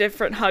 a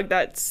different hug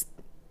that's,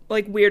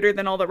 like, weirder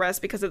than all the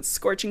rest because it's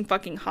scorching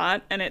fucking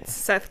hot, and it's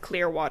Seth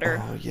Clearwater.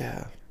 Oh,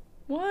 yeah.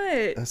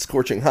 What? That's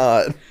scorching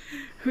hot.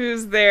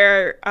 Who's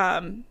there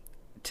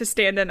to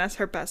stand in as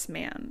her best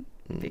man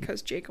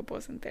because Jacob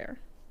wasn't there.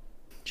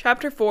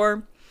 Chapter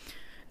 4.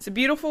 It's a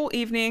beautiful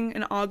evening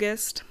in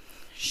August.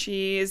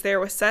 She is there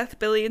with Seth,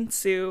 Billy, and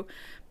Sue.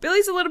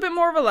 Billy's a little bit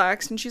more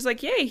relaxed, and she's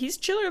like, yay, he's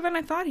chiller than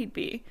I thought he'd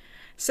be.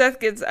 Seth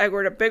gives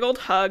Edward a big old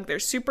hug. They're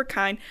super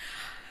kind.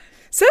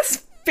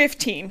 Seth's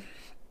 15.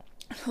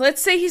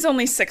 Let's say he's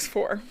only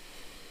 6'4".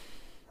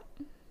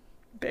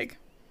 Big.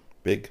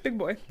 Big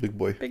boy. Big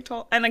boy. Big,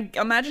 tall. And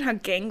imagine how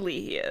gangly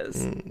he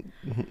is.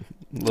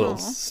 Little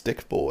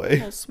stick boy.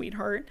 Little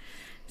sweetheart.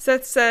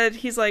 Seth said,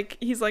 he's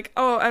like,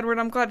 oh, Edward,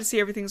 I'm glad to see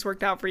everything's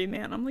worked out for you,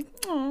 man. I'm like,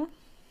 oh.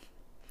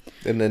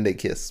 And then they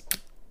kiss.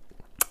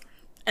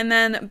 And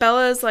then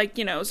Bella's, like,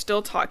 you know,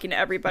 still talking to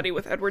everybody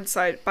with Edward's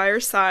side by her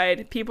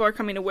side. People are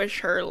coming to wish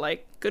her,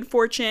 like, good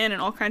fortune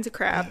and all kinds of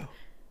crap.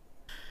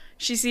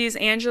 She sees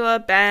Angela,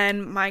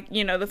 Ben, Mike,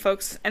 the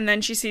folks, and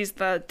then she sees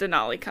the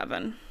Denali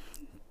coven.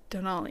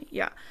 Denali,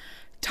 yeah.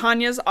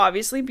 Tanya's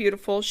obviously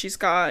beautiful. She's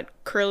got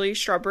curly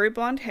strawberry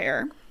blonde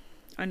hair.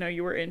 I know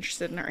you were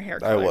interested in her hair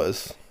color. I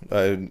was.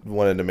 I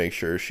wanted to make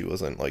sure she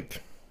wasn't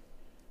like...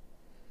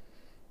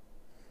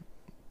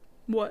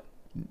 What?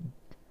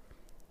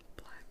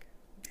 Black.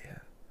 Yeah.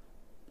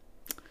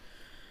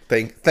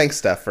 Thanks,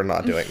 Steph, for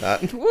not doing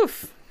that.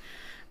 Woof.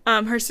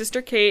 Her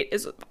sister Kate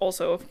is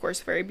also, of course,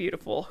 very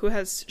beautiful, who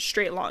has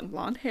straight, long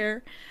blonde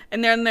hair.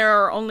 And then there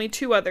are only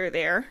two other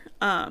there.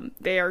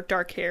 They are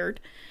dark-haired.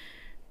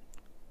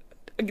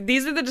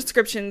 These are the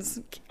descriptions.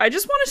 I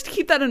just want us to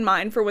keep that in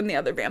mind for when the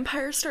other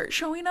vampires start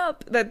showing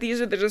up, that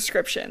these are the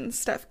descriptions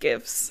Steph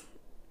gives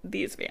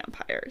these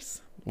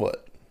vampires.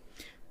 What?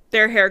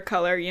 Their hair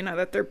color,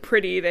 that they're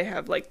pretty. They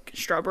have, like,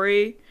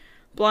 strawberry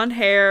blonde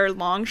hair,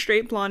 long,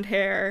 straight blonde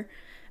hair.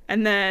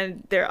 And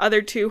then there are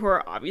other two who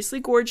are obviously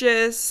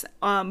gorgeous,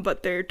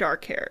 but they're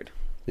dark-haired.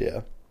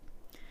 Yeah.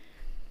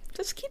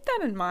 Just keep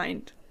that in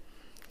mind.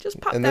 Just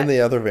pop and that. then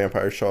the other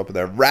vampires show up and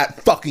they're rat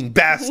fucking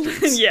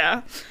bastards.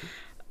 Yeah.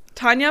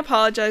 Tanya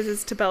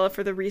apologizes to Bella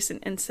for the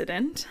recent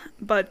incident,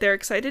 but they're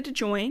excited to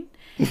join.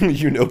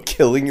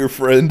 Killing your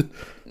friend.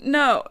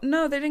 No,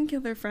 they didn't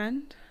kill their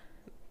friend.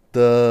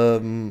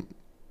 The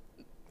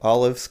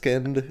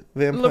olive-skinned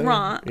vampire?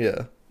 Laurent.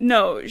 Yeah.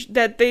 No,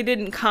 that they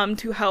didn't come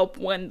to help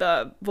when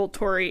the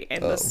Volturi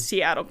and the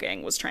Seattle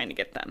gang was trying to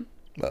get them.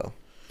 Oh.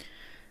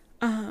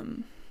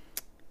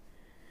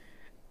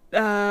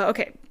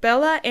 Okay.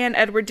 Bella and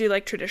Edward do,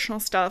 like, traditional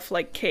stuff,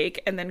 like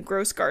cake, and then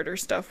gross garter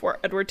stuff where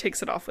Edward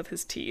takes it off with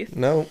his teeth.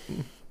 No.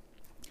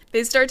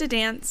 They start to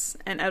dance,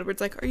 and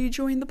Edward's like, "Are you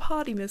enjoying the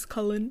party, Miss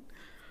Cullen?"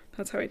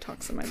 That's how he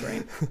talks in my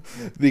brain.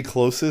 The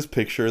closest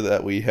picture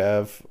that we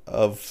have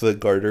of the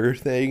garter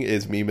thing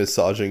is me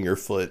massaging your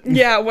foot.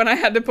 Yeah, when I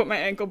had to put my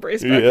ankle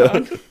brace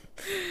back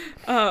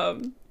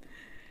on.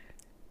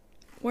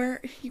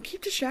 Where you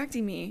keep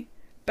distracting me.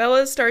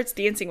 Bella starts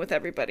dancing with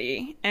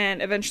everybody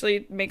and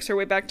eventually makes her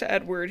way back to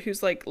Edward,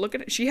 who's like, look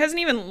at it. She hasn't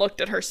even looked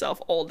at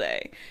herself all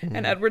day. Mm-hmm.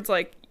 And Edward's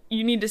like,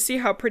 you need to see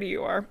how pretty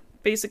you are.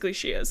 Basically,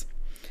 she is.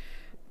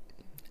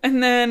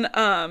 And then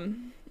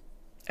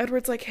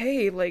Edward's like,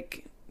 hey,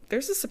 like,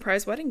 there's a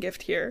surprise wedding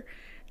gift here.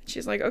 And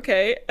she's like,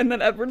 okay. And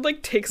then Edward,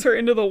 like, takes her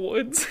into the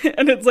woods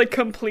and it's, like,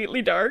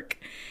 completely dark.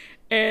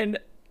 And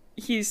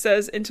he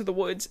says into the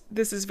woods,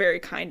 "This is very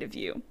kind of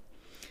you."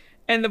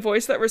 And the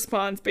voice that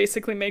responds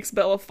basically makes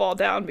Bella fall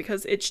down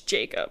because it's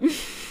Jacob.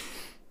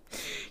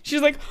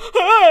 She's like,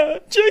 "Ah,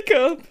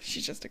 Jacob!"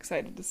 She's just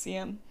excited to see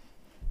him.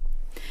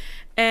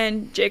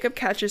 And Jacob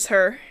catches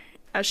her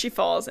as she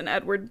falls, and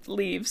Edward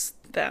leaves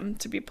them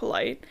to be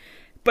polite.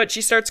 But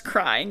she starts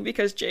crying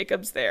because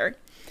Jacob's there.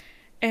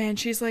 And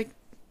he's like,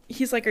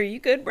 "Are you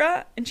good,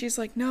 brah?" And she's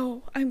like,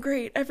 "No, I'm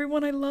great.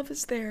 Everyone I love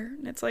is there."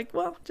 And it's like,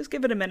 well, just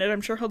give it a minute.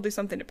 I'm sure he'll do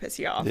something to piss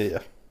you off. Yeah.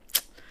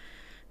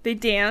 They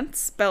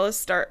dance.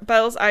 Bella's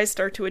eyes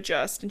start to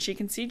adjust, and she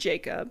can see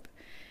Jacob.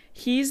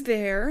 He's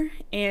there,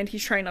 and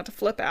he's trying not to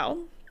flip out.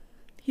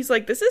 He's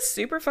like, this is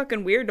super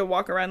fucking weird to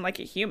walk around like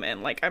a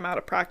human. Like, I'm out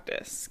of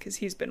practice, because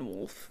he's been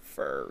wolf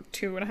for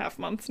 2.5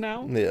 months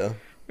now. Yeah.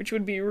 Which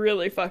would be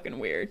really fucking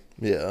weird.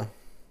 Yeah.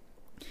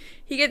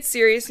 He gets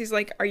serious. He's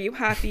like, "Are you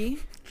happy?"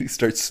 He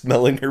starts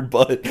smelling her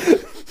butt.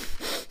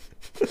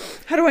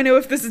 How do I know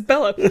if this is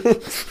Bella?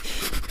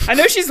 I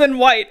know she's in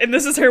white, and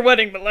this is her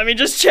wedding, but let me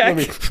just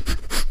check.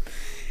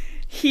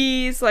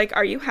 He's like,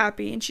 "Are you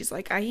happy?" And she's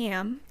like, "I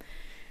am."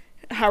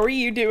 "How are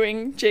you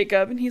doing,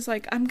 Jacob?" And he's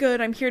like, "I'm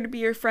good. I'm here to be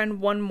your friend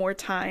one more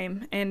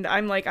time." And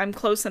I'm like, "I'm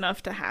close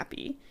enough to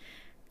happy."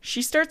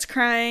 She starts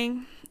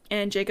crying,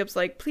 and Jacob's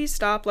like, "Please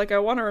stop. Like, I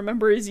want to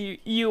remember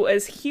you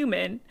as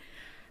human."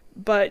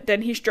 But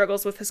then he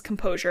struggles with his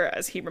composure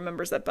as he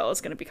remembers that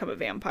Bella's going to become a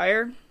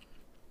vampire.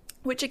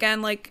 Which,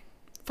 again, like,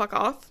 fuck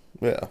off.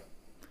 Yeah.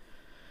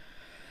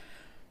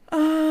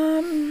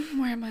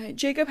 Where am I?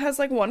 Jacob has,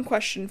 like, one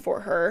question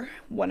for her.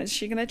 When is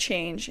she going to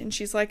change? And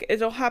she's like,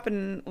 it'll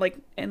happen, like,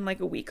 in, like,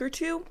 a week or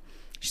two.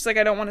 She's like,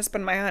 I don't want to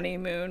spend my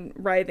honeymoon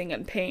writhing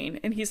in pain.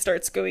 And he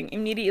starts going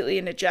immediately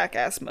into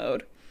jackass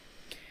mode.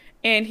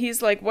 And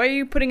he's like, why are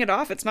you putting it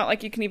off? It's not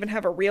like you can even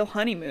have a real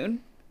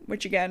honeymoon.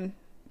 Which, again,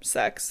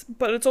 sex.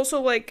 But it's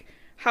also, like,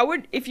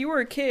 if you were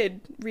a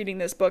kid reading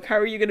this book, how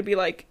are you going to be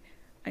like,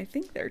 I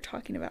think they're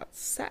talking about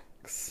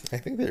sex. I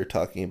think they're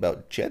talking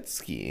about jet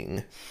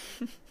skiing.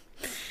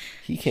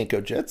 He can't go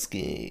jet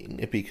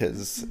skiing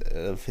because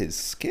of his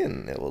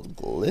skin. It will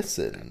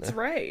glisten. That's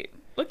right.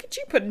 Look at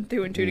you putting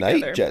two and two night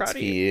together. Jet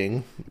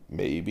skiing,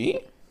 maybe.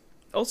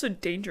 Also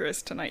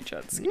dangerous to night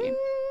jet skiing.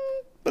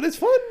 But it's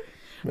fun.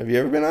 Have you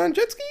ever been on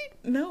jet ski?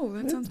 No,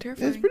 that sounds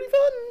terrifying. It's pretty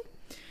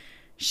fun.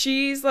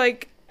 She's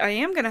like, I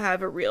am going to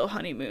have a real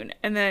honeymoon.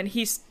 And then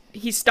he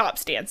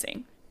stops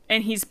dancing.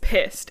 And he's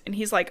pissed. And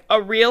he's like,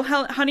 a real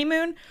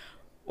honeymoon?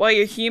 While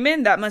you're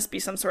human? That must be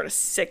some sort of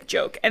sick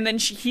joke. And then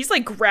he's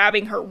like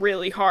grabbing her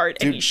really hard.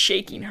 And he's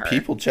shaking her.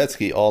 People jet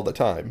ski all the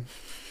time.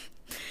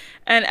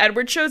 And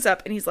Edward shows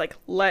up and he's like,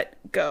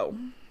 let go.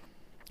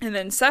 And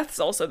then Seth's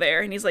also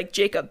there, and he's like,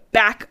 Jacob,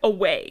 back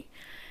away.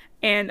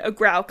 And a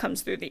growl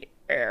comes through the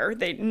air.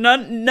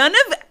 None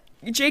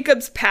of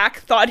Jacob's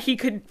pack thought he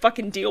could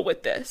fucking deal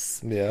with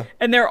this. Yeah.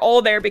 And they're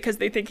all there because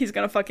they think he's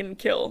gonna fucking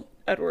kill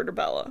Edward or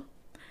Bella.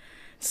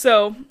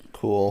 So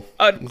cool.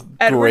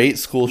 Edward, great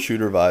school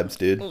shooter vibes,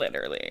 dude.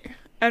 Literally.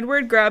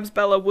 Edward grabs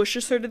Bella,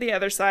 whooshes her to the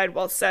other side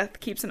while Seth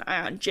keeps an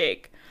eye on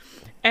Jake.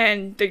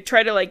 And they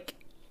try to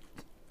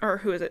or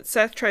who is it?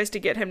 Seth tries to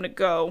get him to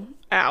go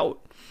out.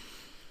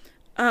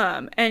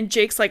 And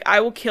Jake's like, I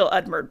will kill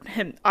Edward.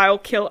 I'll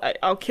kill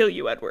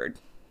you, Edward.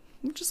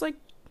 Which is like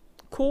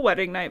cool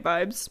wedding night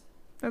vibes.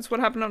 That's what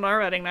happened on our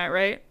wedding night,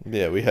 right?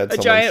 Yeah, we had a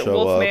someone giant show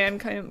wolf up, man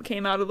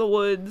came out of the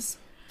woods,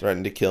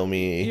 threatened to kill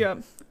me.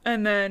 Yeah,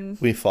 and then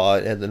we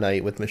fought at the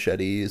night with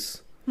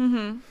machetes.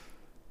 Mm-hmm.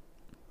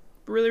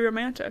 Really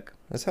romantic.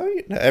 That's how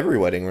every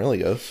wedding really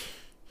goes.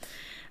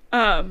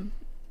 Then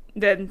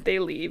they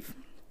leave,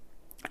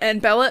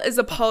 and Bella is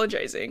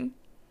apologizing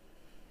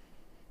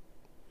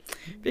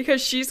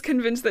because she's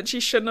convinced that she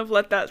shouldn't have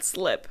let that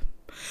slip.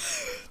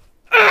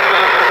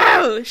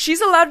 She's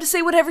allowed to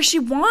say whatever she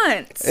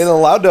wants. And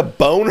allowed to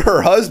bone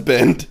her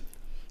husband.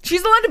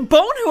 She's allowed to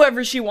bone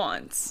whoever she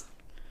wants.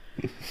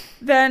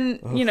 Then,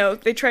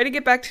 they try to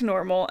get back to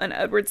normal, and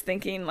Edward's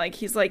thinking,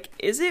 he's like,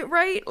 is it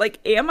right?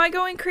 Am I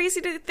going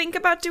crazy to think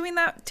about doing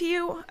that to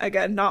you?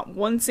 Again, not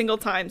one single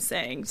time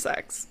saying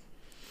sex.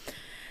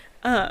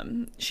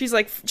 She's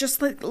like,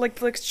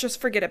 let's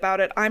just forget about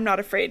it. I'm not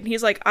afraid. And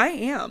he's like, I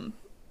am.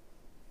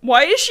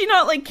 Why is she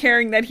not,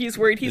 caring that he's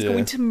worried he's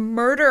going to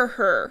murder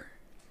her?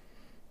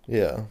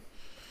 Yeah.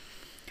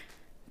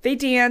 They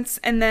dance,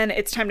 and then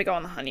it's time to go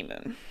on the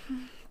honeymoon.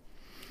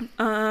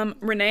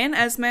 Renee and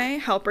Esme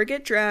help her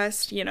get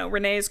dressed.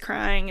 Renee is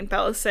crying, and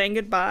Bella's saying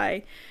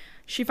goodbye.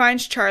 She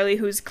finds Charlie,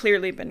 who's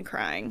clearly been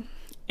crying.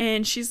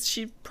 And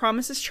she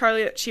promises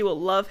Charlie that she will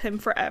love him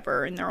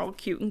forever, and they're all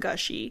cute and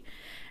gushy.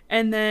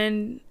 And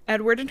then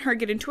Edward and her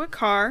get into a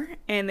car,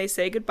 and they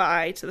say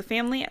goodbye to the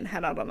family and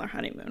head out on their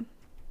honeymoon.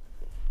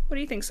 What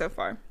do you think so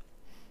far?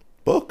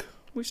 Book.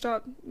 We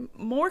start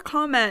more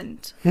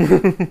comment. I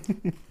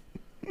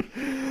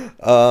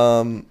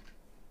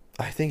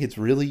think it's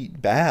really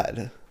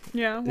bad.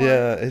 Yeah. Why?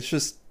 Yeah, it's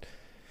just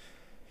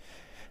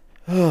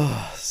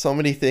so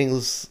many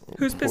things.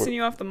 Who's pissing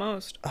you off the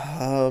most?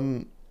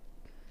 I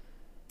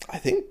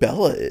think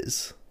Bella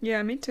is.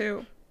 Yeah, me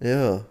too.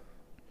 Yeah.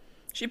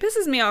 She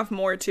pisses me off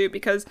more too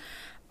because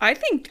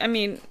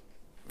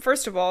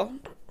first of all,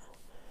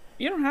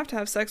 you don't have to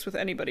have sex with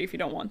anybody if you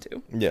don't want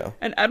to. Yeah.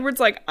 And Edward's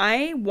like,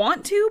 I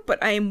want to,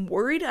 but I am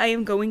worried I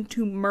am going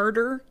to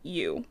murder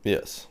you.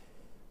 Yes.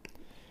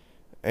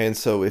 And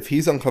so if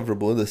he's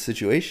uncomfortable in this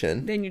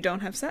situation, then you don't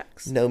have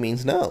sex. No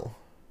means no.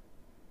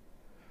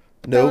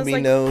 No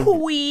means no.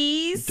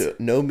 Please.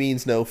 No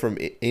means no from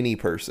any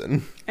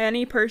person.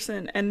 Any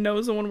person, and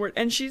knows the one word.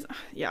 And she's,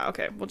 yeah,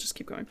 okay, we'll just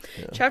keep going.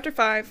 Yeah. Chapter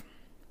 5.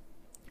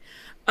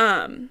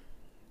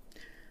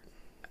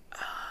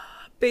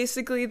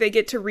 Basically, they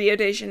get to Rio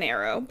de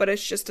Janeiro, but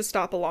it's just a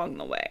stop along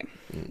the way.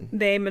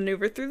 They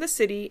maneuver through the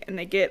city, and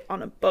they get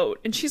on a boat.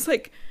 And she's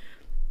like,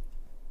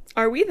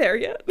 are we there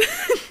yet?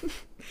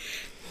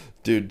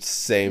 Dude,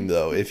 same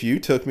though. If you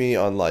took me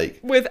on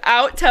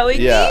without telling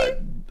me?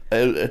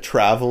 A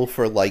travel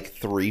for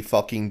 3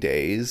 fucking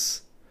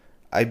days,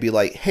 I'd be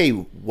like, hey,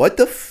 what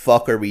the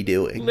fuck are we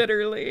doing?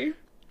 Literally.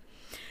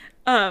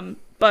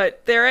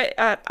 But they're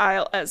at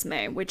Isle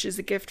Esme, which is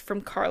a gift from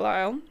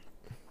Carlisle.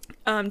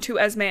 To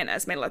Esme, and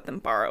Esme let them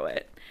borrow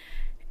it.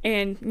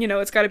 And,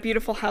 it's got a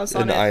beautiful house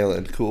on it. An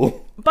island,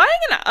 cool. Buying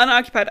an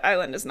unoccupied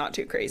island is not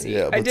too crazy.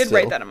 Yeah, I did still.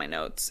 write that in my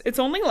notes. It's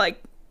only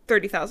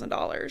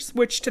 $30,000,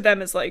 which to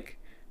them is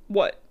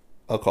what?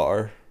 A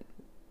car.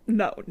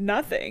 No,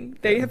 nothing.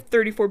 They have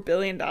 $34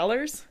 billion.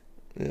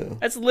 Yeah.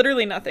 That's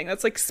literally nothing.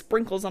 That's like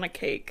sprinkles on a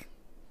cake.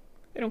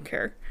 They don't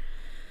care.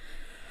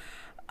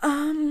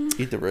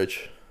 Eat the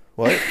rich.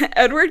 What?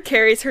 Edward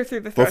carries her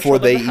through the threshold before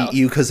they of the house. eat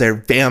you because they're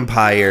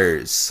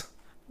vampires.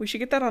 We should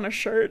get that on a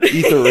shirt.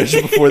 Eat the rich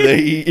before they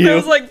eat you.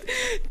 Those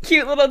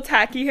cute little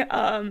tacky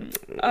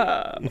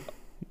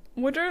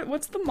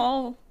what's the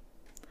mall?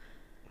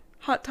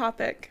 Hot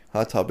Topic.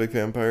 Hot Topic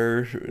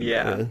vampire.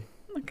 Yeah.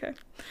 Okay.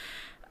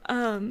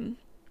 The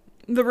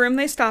room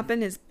they stop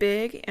in is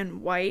big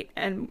and white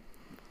and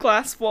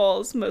glass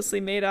walls, mostly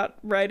made out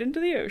right into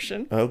the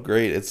ocean. Oh,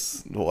 great.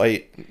 It's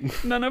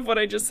white. None of what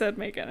I just said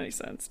make any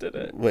sense, did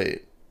it?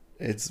 Wait.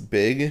 It's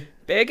big?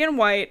 Big and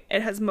white.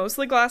 It has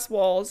mostly glass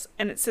walls,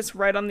 and it sits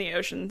right on the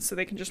ocean, so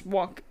they can just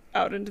walk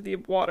out into the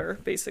water,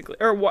 basically.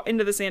 Or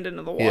into the sand,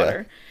 into the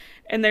water. Yeah.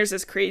 And there's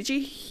this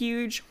crazy,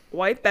 huge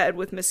white bed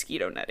with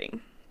mosquito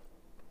netting.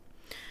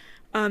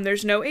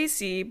 There's no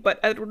AC, but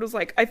Edward was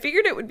like, I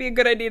figured it would be a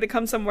good idea to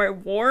come somewhere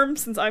warm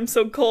since I'm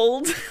so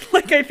cold.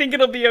 I think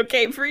it'll be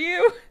okay for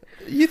you.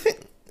 You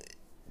think...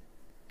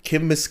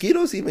 Can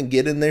mosquitoes even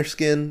get in their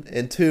skin?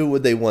 And 2,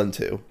 would they want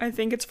to? I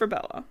think it's for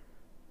Bella.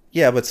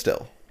 Yeah, but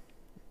still.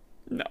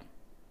 No.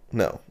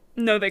 No.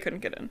 No, they couldn't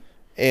get in.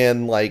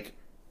 And,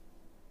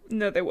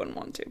 No, they wouldn't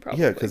want to,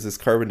 probably. Yeah, because it's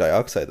carbon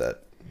dioxide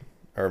that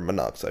or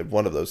monoxide,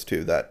 one of those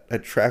two, that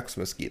attracts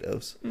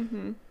mosquitoes.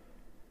 Mm-hmm.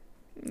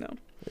 No.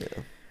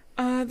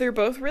 Yeah. They're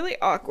both really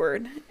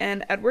awkward,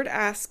 and Edward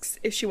asks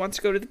if she wants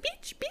to go to the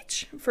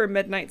beach for a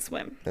midnight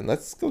swim. And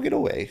let's go get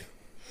away.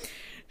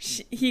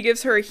 He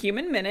gives her a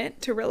human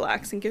minute to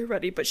relax and get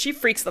ready, but she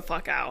freaks the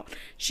fuck out.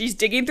 She's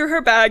digging through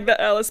her bag that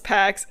Alice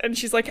packs, and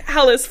she's like,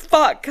 Alice,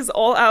 fuck, because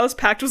all Alice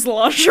packed was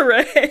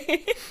lingerie.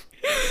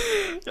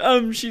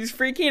 She's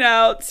freaking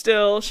out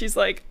still. She's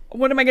like,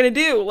 what am I going to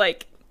do?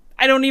 Like,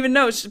 I don't even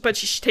know. But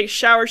she takes a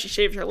shower, she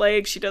shaves her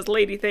legs, she does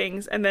lady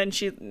things, and then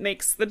she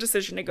makes the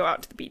decision to go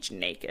out to the beach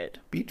naked.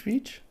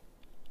 Beach?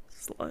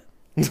 Slut.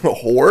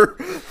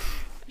 Whore?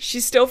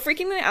 She's still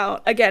freaking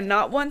out. Again,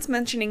 not once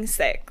mentioning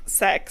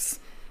sex.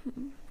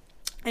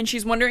 And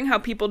she's wondering how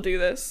people do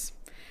this.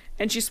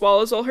 And she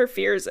swallows all her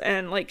fears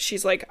and, like,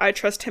 she's like, I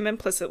trust him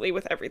implicitly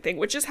with everything,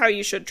 which is how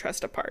you should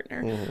trust a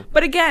partner. Mm-hmm.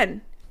 But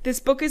again, this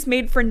book is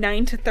made for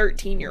 9 to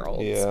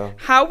 13-year-olds. Yeah.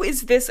 How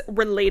is this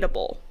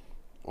relatable?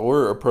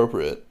 Or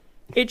appropriate.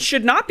 It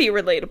should not be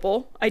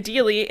relatable.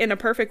 Ideally, in a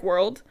perfect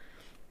world,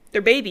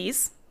 they're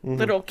babies,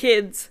 little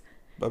kids.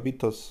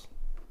 Babitos.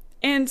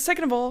 And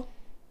second of all,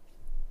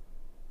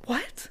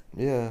 what?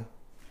 Yeah.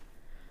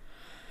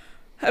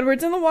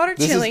 Edward's in the water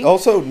chilling. This is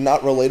also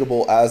not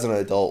relatable as an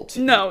adult.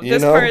 No,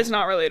 this part is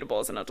not relatable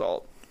as an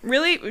adult.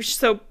 Really?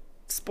 So,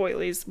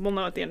 spoilies. We'll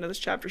know at the end of this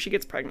chapter. She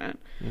gets pregnant.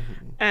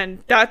 Mm-hmm.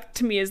 And that,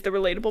 to me, is the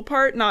relatable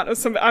part.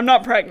 I'm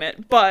not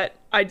pregnant, but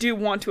I do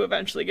want to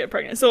eventually get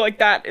pregnant. So, like,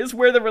 that is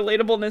where the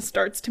relatableness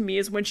starts to me,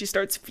 is when she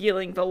starts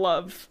feeling the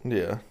love.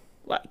 Yeah.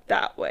 Like,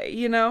 that way,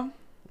 you know?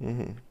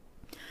 Mm-hmm.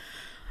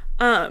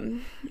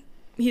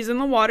 He's in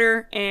the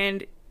water,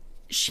 and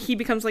he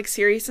becomes, like,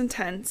 serious and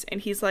tense,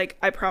 and he's like,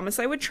 I promise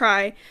I would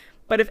try,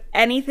 but if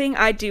anything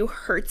I do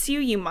hurts you,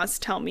 you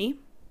must tell me.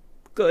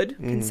 Good.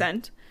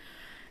 Consent.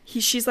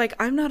 She's like,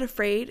 I'm not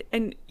afraid,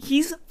 and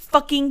he's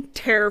fucking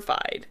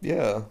terrified.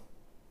 Yeah.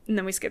 And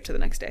then we skip to the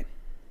next day.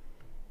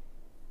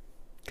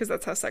 Because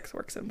that's how sex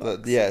works in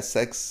books. Yeah,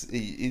 sex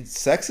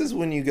is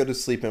when you go to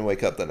sleep and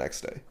wake up the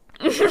next day.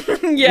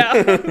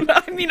 Yeah.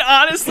 I mean,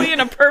 honestly, in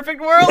a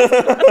perfect world,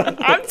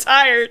 I'm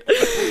tired.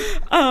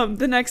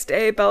 The next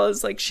day,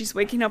 Bella's like, she's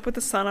waking up with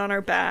the sun on her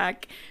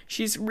back.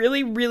 She's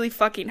really, really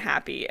fucking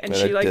happy. And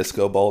she, a like,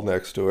 disco ball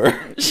next to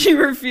her. She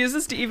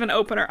refuses to even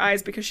open her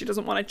eyes because she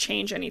doesn't want to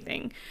change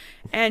anything.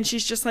 And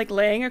she's just, like,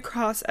 laying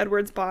across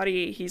Edward's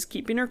body. He's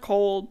keeping her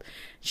cold.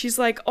 She's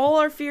like, all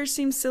our fears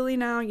seem silly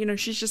now. You know,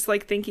 she's just,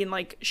 like, thinking,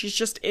 like, she's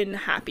just in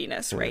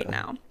happiness right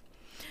now.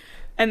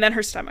 And then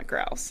her stomach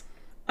growls.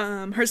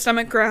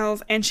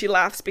 And she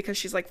laughs because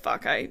she's like,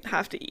 fuck, I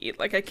have to eat.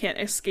 Like, I can't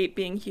escape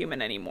being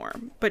human anymore.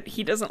 But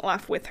he doesn't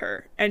laugh with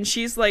her. And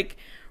she's like,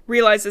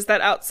 realizes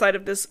that outside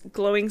of this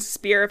glowing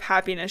spear of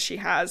happiness she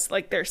has,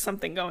 like, there's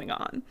something going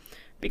on.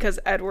 Because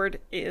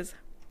Edward is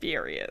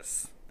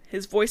furious.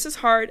 His voice is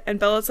hard, and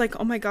Bella's like,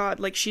 oh my god,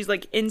 like, she's,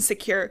 like,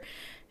 insecure.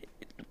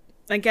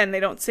 Again, they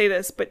don't say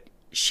this, but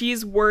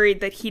she's worried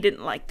that he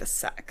didn't like the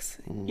sex,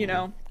 you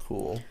know?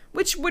 Cool.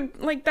 Which would,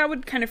 like, that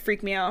would kind of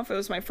freak me out if it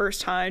was my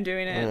first time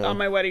doing it on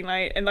my wedding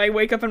night, and I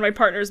wake up and my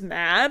partner's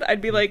mad. I'd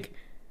be like,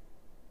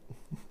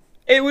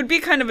 it would be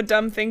kind of a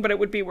dumb thing, but it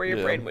would be where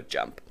your brain would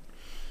jump.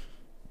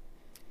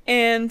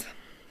 And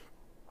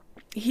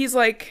he's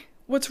like,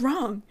 what's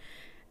wrong?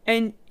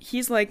 And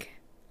he's like,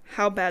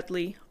 how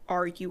badly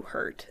are you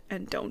hurt?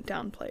 And don't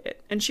downplay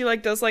it. And she,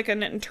 like, does, like,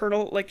 an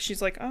internal, like,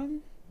 she's like,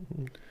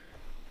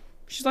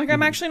 she's like,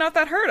 I'm actually not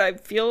that hurt. I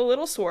feel a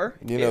little sore.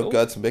 You know,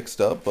 guts mixed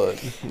up,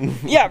 but...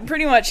 Yeah,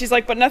 pretty much. She's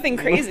like, but nothing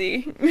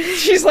crazy.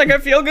 She's like, I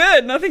feel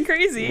good. Nothing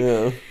crazy.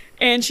 Yeah.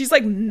 And she's,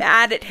 like,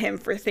 mad at him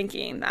for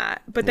thinking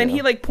that. But then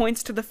he, like,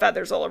 points to the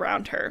feathers all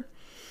around her.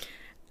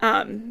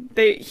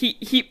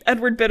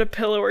 Edward bit a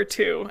pillow or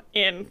two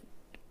and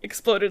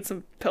exploded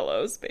some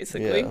pillows,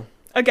 basically. Yeah.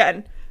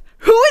 Again,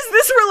 who is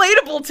this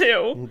relatable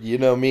to? You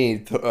know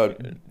me,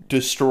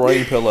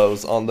 destroying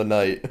pillows on the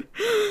night.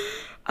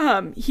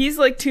 He's,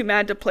 like, too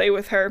mad to play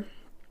with her.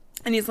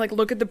 And he's like,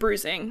 look at the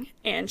bruising.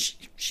 And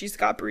she's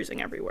got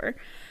bruising everywhere.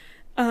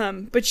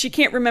 But she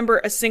can't remember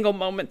a single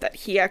moment that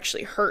he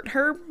actually hurt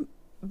her.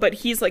 But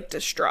he's, like,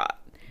 distraught.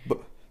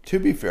 But to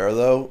be fair,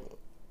 though,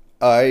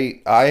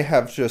 I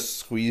have just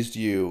squeezed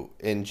you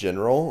in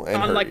general.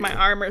 And on, like, my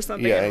arm or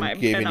something. Yeah,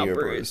 and I'll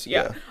bruise.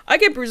 Yeah. I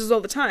get bruises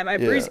all the time. I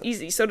bruise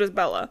easy. So does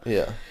Bella.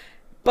 Yeah.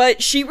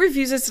 But she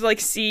refuses to, like,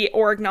 see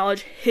or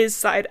acknowledge his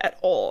side at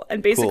all.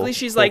 And basically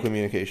she's like,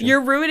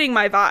 you're ruining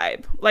my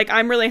vibe. Like,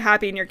 I'm really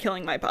happy and you're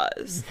killing my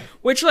buzz.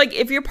 Which, like,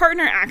 if your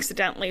partner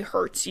accidentally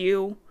hurts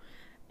you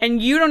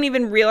and you don't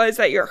even realize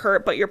that you're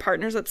hurt, but your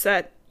partner's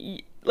upset,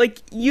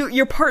 like,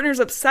 your partner's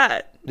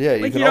upset. Yeah,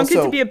 you don't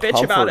get to be a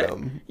bitch about it.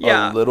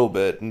 A little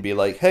bit and be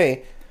like,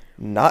 hey,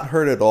 not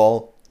hurt at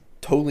all.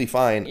 Totally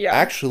fine. Yeah.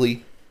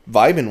 Actually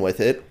vibing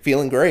with it,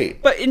 feeling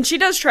great. And she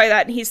does try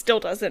that, and he still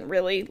doesn't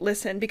really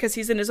listen because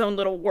he's in his own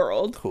little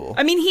world. Cool.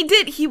 I mean,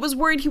 he was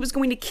worried he was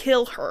going to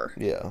kill her.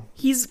 Yeah.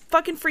 He's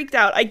fucking freaked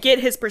out. I get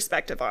his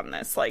perspective on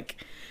this.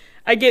 Like,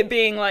 I get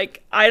being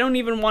like, I don't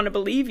even want to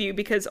believe you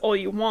because all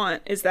you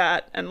want is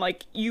that. And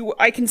like,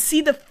 I can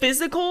see the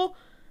physical,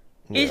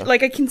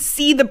 like I can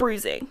see the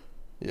bruising.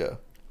 Yeah.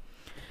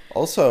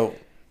 Also,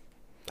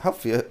 how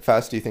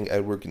fast do you think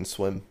Edward can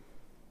swim?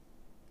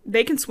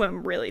 They can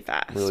swim really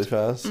fast. Really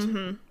fast?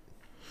 Mm-hmm.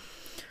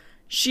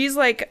 She's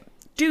like,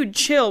 dude,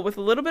 chill. With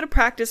a little bit of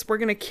practice, we're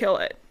going to kill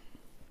it.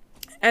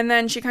 And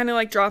then she kind of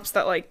like drops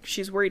that like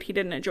she's worried he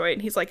didn't enjoy it.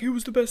 And he's like, it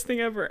was the best thing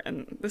ever.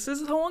 And this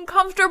is so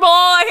uncomfortable.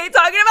 I hate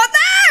talking about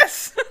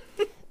this.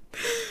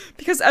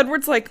 Because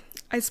Edward's like,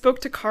 I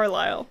spoke to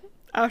Carlisle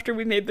after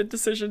we made the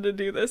decision to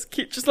do this.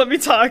 Just let me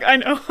talk. I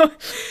know.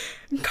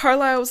 And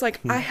Carlisle was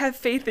like, I have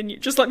faith in you.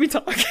 Just let me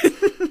talk.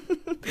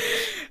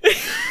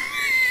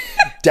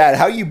 Dad,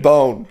 how you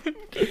bone?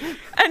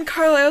 And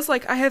Carlisle's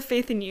like, I have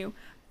faith in you.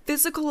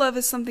 Physical love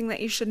is something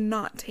that you should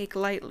not take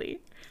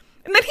lightly.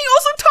 And then he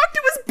also talked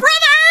to his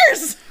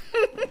brothers!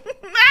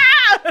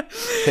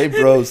 Hey,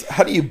 bros,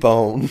 how do you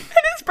bone? And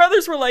his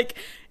brothers were like,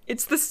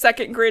 it's the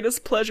second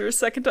greatest pleasure,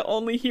 second to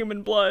only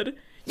human blood.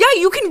 Yeah,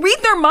 you can read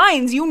their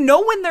minds. You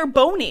know when they're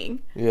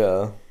boning.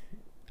 Yeah.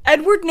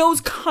 Edward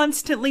knows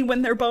constantly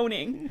when they're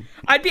boning.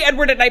 I'd be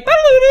Edward at night.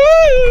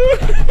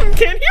 Can't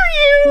hear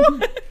you.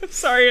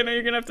 Sorry, I know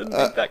you're going to have to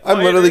make that quieter.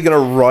 I'm literally going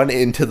to run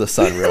into the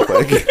sun real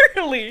quick.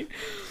 Literally.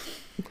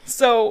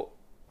 So,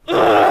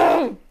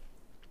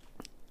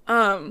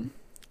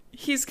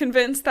 he's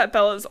convinced that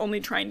Bella's only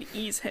trying to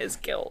ease his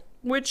guilt,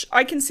 which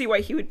I can see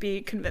why he would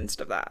be convinced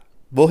of that.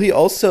 Well, he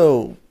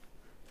also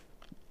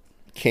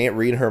can't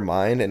read her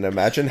mind, and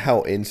imagine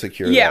how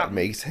insecure that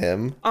makes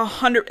him.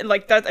 100,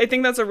 like that. I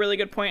think that's a really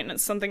good point, and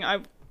it's something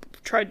I've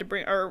tried to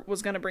bring or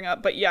was going to bring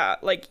up. But yeah,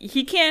 like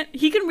he can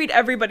read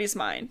everybody's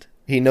mind.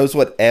 He knows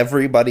what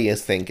everybody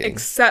is thinking,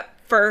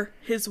 except for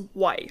his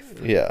wife.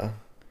 Yeah.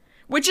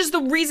 Which is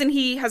the reason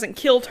he hasn't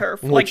killed her.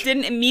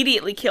 Didn't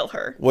immediately kill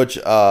her. Which,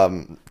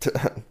 that's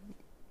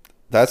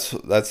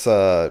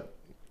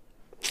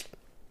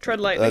tread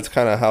lightly. That's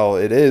kind of how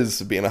it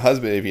is being a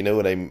husband. If you know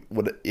what I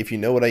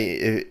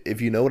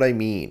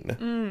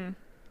mean.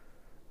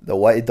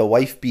 The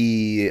wife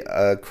be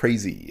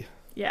crazy.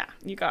 Yeah,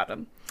 you got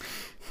him.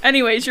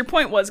 Anyways, your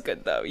point was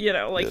good though. You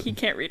know, like he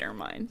can't read her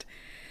mind.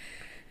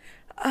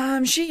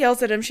 She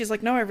yells at him. She's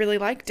like, no, I really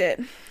liked it.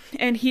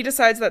 And he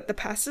decides that the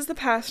past is the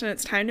past and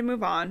it's time to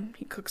move on.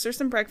 He cooks her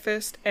some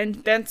breakfast, and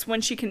that's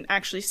when she can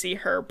actually see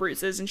her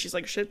bruises, and she's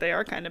like, shit, they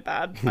are kind of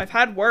bad. I've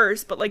had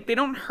worse, but like they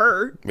don't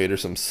hurt. Made her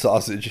some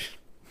sausage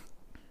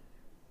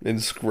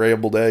and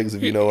scrambled eggs,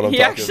 if you know what I'm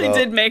talking about. He actually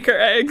did make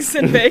her eggs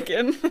and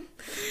bacon.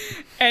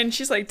 And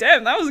she's like,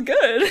 damn, that was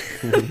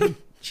good.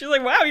 She's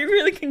like, wow, you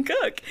really can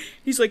cook.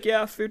 He's like,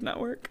 yeah, Food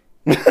Network.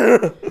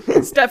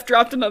 Steph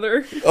dropped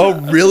another. Oh,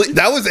 really?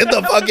 That was in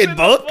the fucking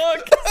book?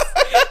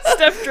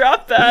 Steph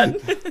dropped that.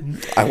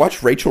 I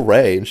watched Rachel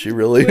Ray, and she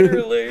really...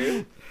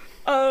 Literally.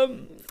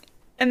 And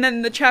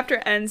then the chapter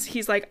ends.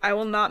 He's like, I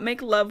will not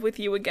make love with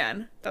you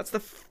again. That's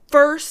the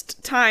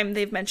first time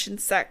they've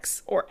mentioned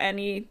sex or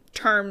any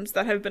terms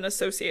that have been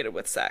associated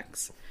with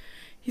sex.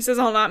 He says,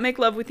 I'll not make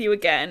love with you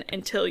again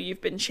until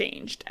you've been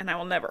changed, and I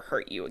will never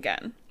hurt you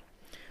again.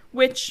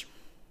 Which,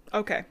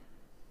 okay.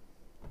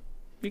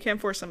 You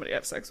can't force somebody to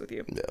have sex with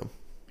you. Yeah.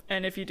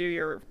 And if you do,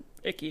 you're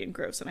icky and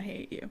gross, and I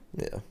hate you.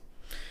 Yeah.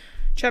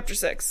 Chapter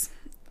 6.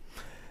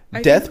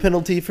 Death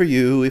penalty for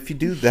you if you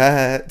do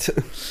that.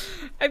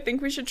 I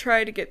think we should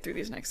try to get through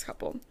these next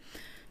couple.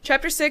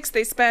 Chapter 6,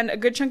 they spend a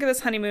good chunk of this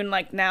honeymoon,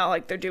 like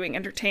they're doing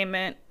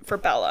entertainment for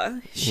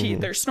Bella.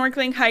 They're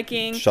snorkeling,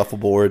 hiking.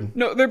 Shuffleboard.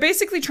 No, they're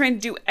basically trying to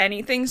do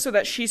anything so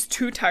that she's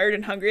too tired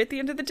and hungry at the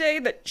end of the day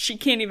that she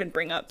can't even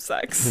bring up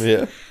sex.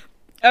 Yeah.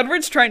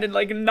 Edward's trying to,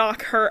 like,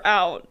 knock her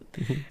out.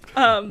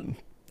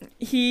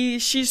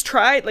 She's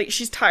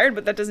tired,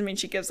 but that doesn't mean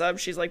she gives up.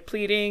 She's, like,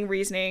 pleading,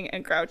 reasoning,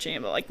 and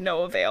grouching, but, like,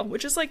 no avail,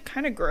 which is, like,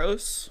 kind of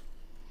gross.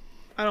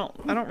 I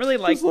don't really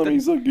like just let me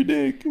suck your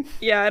dick.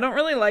 Yeah, I don't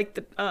really like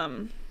the,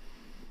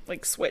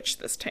 like, switch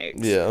this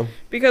takes. Yeah.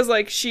 Because,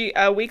 like,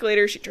 a week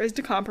later, she tries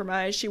to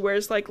compromise. She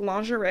wears, like,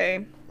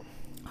 lingerie,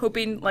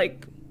 hoping,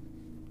 like,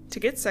 to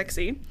get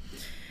sexy.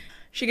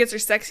 She gets her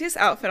sexiest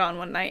outfit on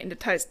one night and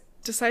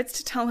decides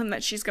to tell him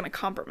that she's going to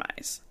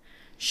compromise.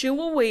 She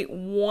will wait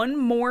one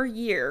more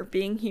year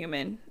being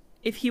human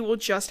if he will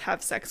just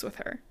have sex with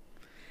her.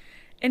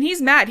 And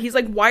he's mad. He's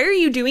like, why are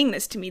you doing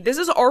this to me? This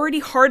is already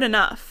hard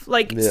enough.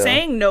 Like,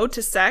 saying no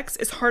to sex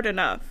is hard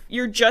enough.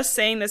 You're just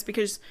saying this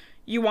because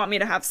you want me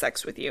to have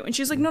sex with you. And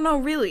she's like, no,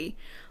 really.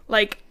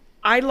 Like,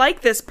 I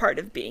like this part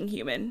of being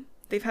human.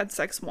 They've had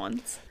sex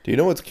once. Do you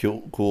know what's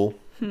cool?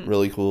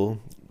 Really cool?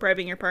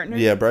 Bribing your partner?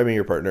 Yeah, bribing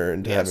your partner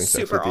into having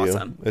sex with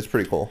awesome. You. It's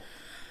pretty cool.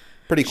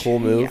 Pretty cool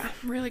move. Yeah,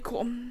 really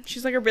cool.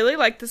 She's like, I really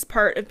like this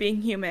part of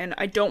being human.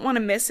 I don't want to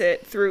miss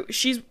it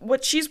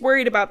what she's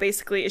worried about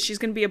basically is she's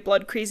going to be a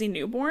blood crazy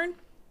newborn,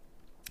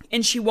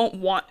 and she won't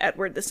want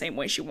Edward the same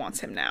way she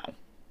wants him now.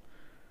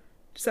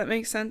 Does that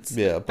make sense?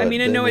 Yeah, but I mean,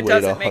 I know it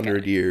doesn't make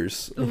 100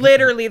 years.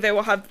 Literally, they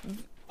will have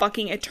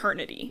fucking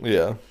eternity.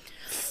 Yeah.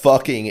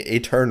 Fucking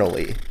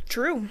eternally.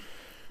 True.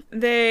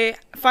 they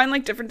find,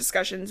 like, different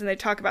discussions, and they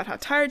talk about how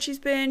tired she's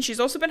been. She's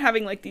also been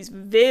having, like, these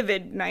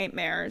vivid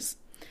nightmares.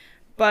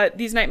 But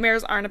these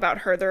nightmares aren't about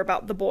her. They're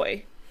about the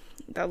boy.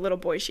 That little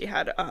boy she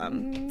had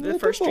the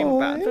first dream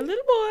about. The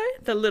little boy.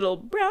 The little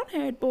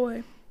brown-haired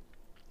boy.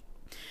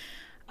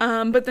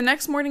 But the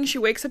next morning she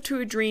wakes up to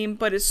a dream,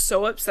 but is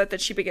so upset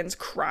that she begins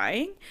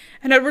crying.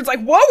 And Edward's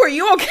like, whoa, are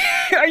you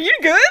okay? Are you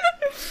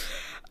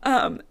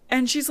good?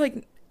 And she's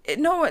like,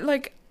 no,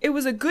 like, it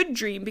was a good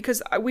dream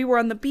because we were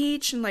on the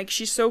beach and, like,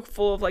 she's so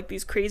full of, like,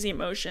 these crazy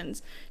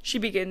emotions. She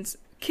begins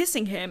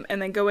kissing him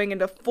and then going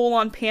into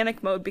full-on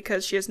panic mode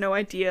because she has no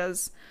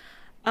ideas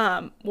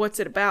what's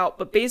it about.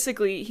 But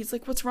basically, he's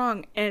like, what's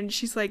wrong? And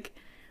she's like,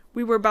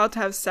 we were about to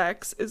have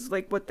sex is,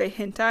 like, what they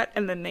hint at,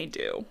 and then they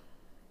do.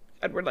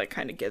 Edward, like,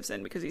 kind of gives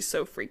in because he's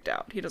so freaked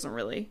out. He doesn't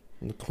really...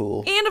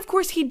 Cool. And, of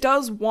course, he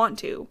does want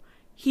to.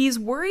 He's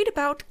worried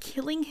about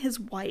killing his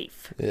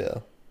wife. Yeah.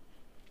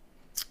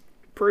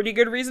 Pretty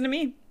good reason to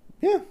me.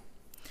 Yeah.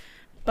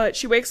 But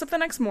she wakes up the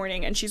next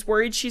morning and she's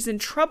worried she's in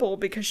trouble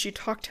because she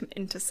talked him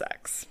into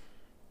sex.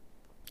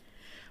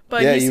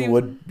 But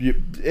yeah,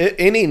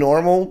 any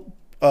normal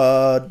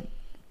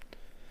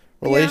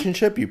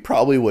relationship, you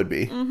probably would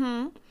be.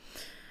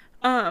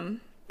 Mm-hmm.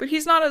 But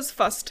he's not as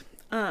fussed.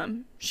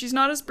 She's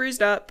not as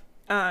bruised up.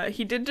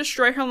 He did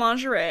destroy her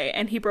lingerie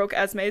and he broke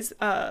Esme's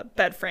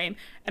bed frame.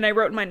 And I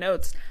wrote in my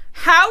notes,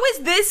 how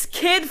is this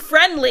kid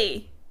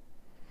friendly?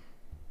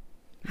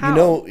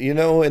 How? You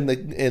know, in the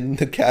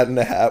Cat in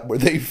the Hat where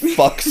they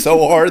fuck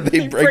so hard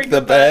they break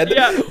the bed.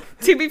 Yeah.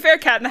 To be fair,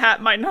 Cat in the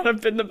Hat might not have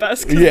been the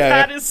best because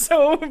Cat is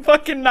so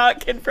fucking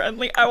not kid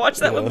friendly. I watched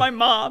that with my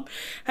mom,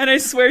 and I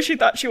swear she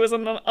thought she was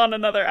on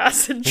another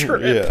acid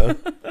trip. Yeah.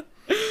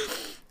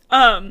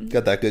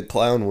 Got that good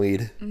clown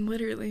weed.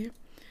 Literally.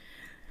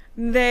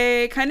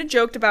 They kind of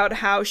joked about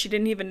how she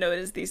didn't even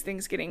notice these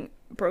things getting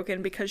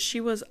broken because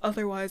she was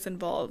otherwise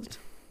involved.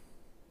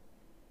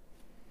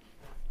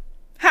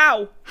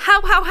 How?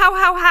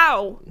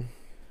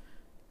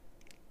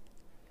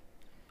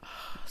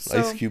 So,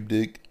 Ice Cube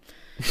dick.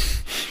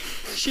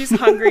 She's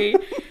hungry.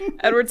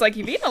 Edward's like,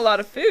 you've eaten a lot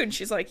of food.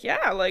 She's like,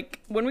 yeah, like,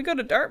 when we go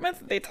to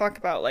Dartmouth, they talk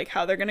about, like,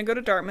 how they're gonna go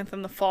to Dartmouth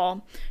in the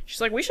fall. She's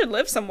like, we should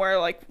live somewhere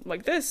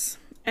like this.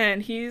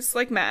 And he's,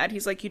 like, mad.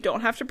 He's like, you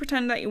don't have to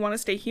pretend that you want to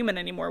stay human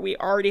anymore. We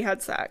already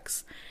had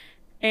sex.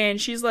 And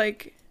she's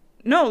like,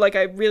 no, like,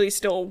 I really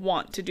still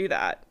want to do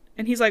that.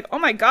 And he's like, oh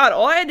my god,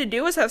 all I had to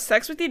do was have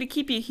sex with you to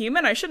keep you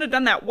human? I should have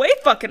done that way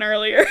fucking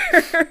earlier.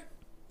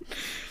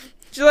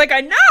 She's like,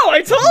 I know,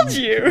 I told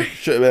you.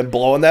 Should have been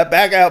blowing that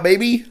back out,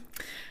 baby.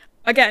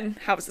 Again,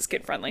 how is this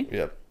kid friendly?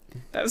 Yep.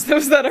 That was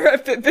that our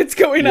Fitbit's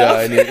going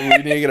up. Yeah,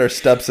 we need to get our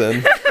steps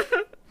in.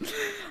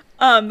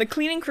 The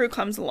cleaning crew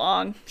comes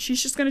along.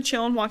 She's just going to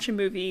chill and watch a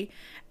movie.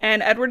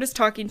 And Edward is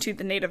talking to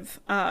the native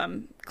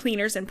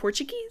cleaners in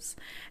Portuguese.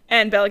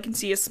 And Bella can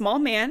see a small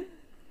man.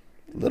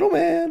 Little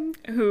man.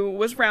 Who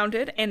was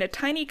rounded, and a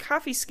tiny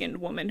coffee-skinned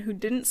woman who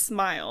didn't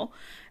smile.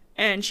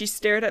 And she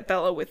stared at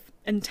Bella with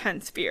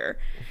intense fear.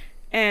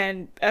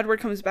 And Edward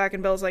comes back,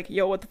 and Bella's like,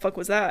 yo, what the fuck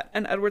was that?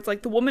 And Edward's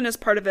like, the woman is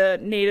part of a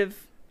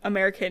Native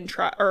American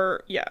tribe.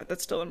 Or, yeah,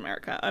 that's still in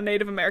America. A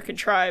Native American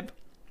tribe.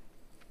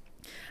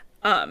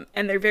 And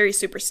they're very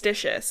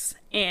superstitious.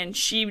 And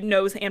she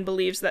knows and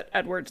believes that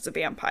Edward is a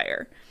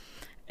vampire.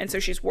 And so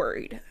she's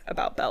worried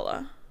about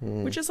Bella.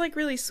 Which is, like,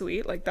 really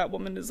sweet. Like, that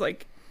woman is,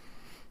 like,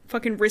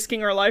 fucking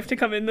risking her life to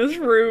come in this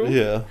room.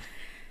 Yeah.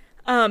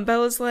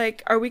 Bella's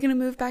like, are we gonna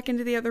move back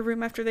into the other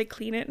room after they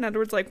clean it? And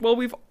Edward's like, well,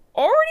 we've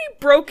already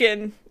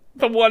broken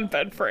the one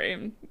bed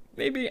frame.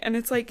 Maybe. And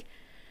it's like,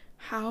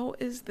 how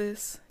is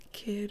this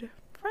kid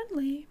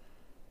friendly?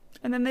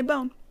 And then they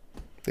bone.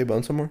 They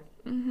bone somewhere?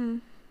 Mm-hmm.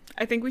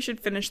 I think we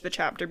should finish the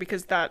chapter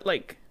because that,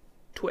 like,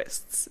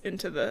 twists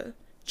into the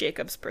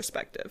Jacob's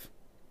perspective.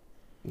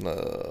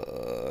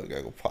 I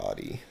gotta go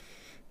potty.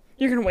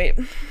 You're gonna wait.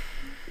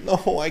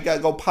 No, I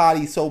gotta go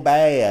potty so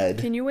bad.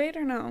 Can you wait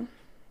or no?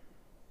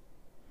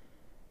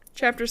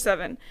 Chapter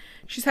 7.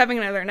 She's having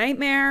another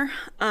nightmare.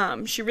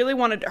 She really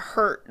wanted to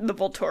hurt the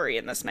Volturi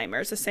in this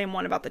nightmare. It's the same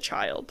one about the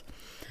child.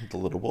 The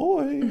little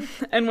boy.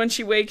 And when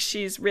she wakes,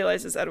 she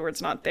realizes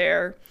Edward's not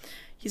there.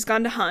 He's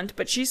gone to hunt,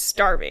 but she's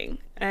starving.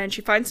 And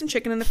she finds some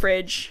chicken in the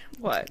fridge.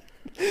 What?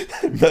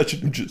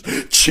 Imagine him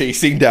just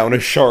chasing down a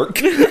shark.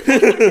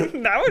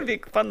 That would be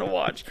fun to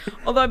watch.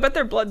 Although I bet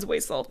their blood's way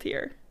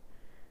saltier.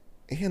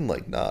 And,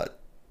 like, not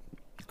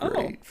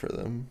great for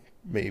them.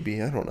 Maybe.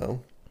 I don't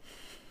know.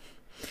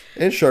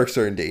 And sharks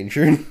are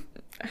endangered.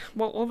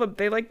 Well,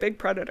 they like big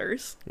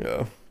predators.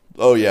 Yeah.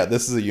 Oh, yeah.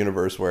 This is a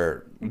universe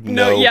where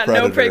no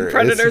big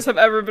predators have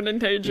ever been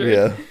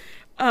endangered.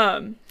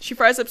 Yeah. She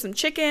fries up some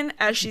chicken.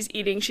 As she's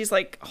eating, she's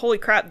like, holy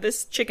crap,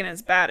 this chicken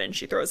is bad. And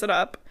she throws it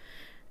up.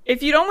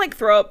 If you don't like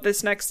throw up,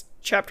 this next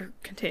chapter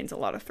contains a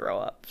lot of throw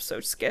up. So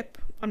skip.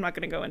 I'm not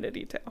going to go into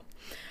detail.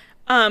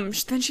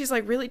 Then she's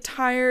like really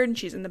tired and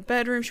she's in the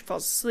bedroom. She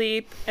falls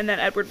asleep. And then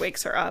Edward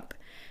wakes her up.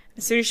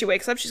 As soon as she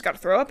wakes up, she's got to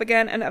throw up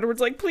again. And Edward's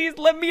like, please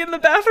let me in the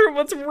bathroom.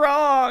 What's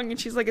wrong? And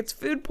she's like, it's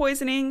food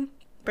poisoning.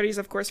 But he's,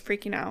 of course,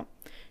 freaking out.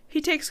 He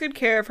takes good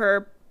care of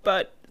her,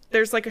 but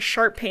there's like a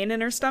sharp pain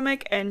in her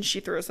stomach and she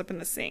throws up in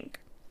the sink.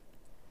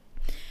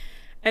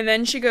 And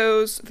then she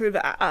goes through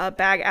the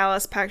bag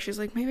Alice packed. She's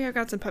like, maybe I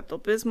got some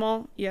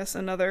Pepto-Bismol. Yes,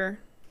 another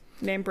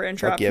name brand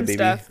drop and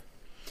stuff.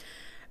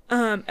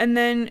 And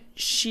then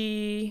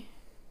she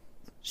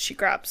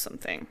grabs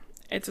something.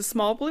 It's a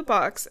small blue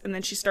box, and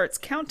then she starts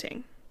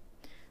counting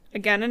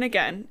again and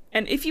again.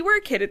 And if you were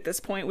a kid at this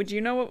point, would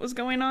you know what was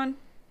going on?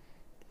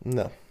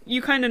 No.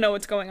 You kind of know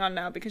what's going on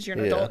now because you're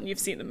an adult and you've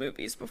seen the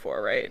movies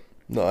before, right?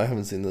 No, I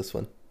haven't seen this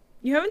one.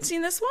 You haven't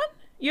seen this one?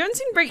 You haven't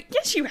seen Break?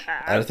 Yes, you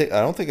have. I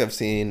don't think I've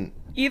seen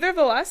either of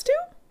the last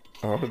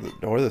two,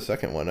 or the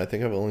second one. I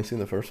think I've only seen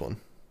the first one.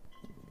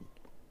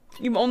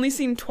 You've only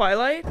seen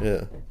Twilight?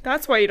 Yeah.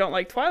 That's why you don't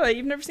like Twilight.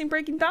 You've never seen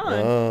Breaking Dawn.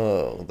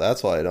 Oh,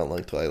 that's why I don't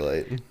like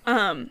Twilight.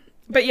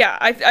 But yeah,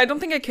 I don't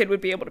think a kid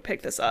would be able to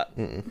pick this up.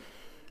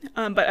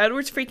 But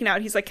Edward's freaking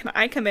out. He's like, can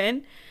I come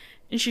in?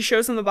 And she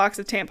shows him the box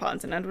of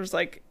tampons. And Edward's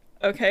like,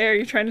 okay, are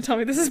you trying to tell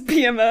me this is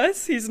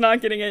PMS? He's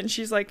not getting it. And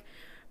she's like,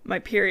 my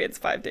period's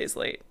 5 days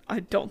late.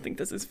 I don't think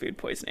this is food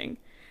poisoning.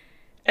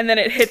 And then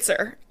it hits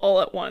her all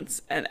at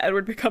once. And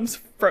Edward becomes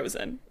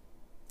frozen.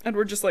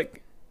 Edward just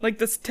like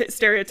this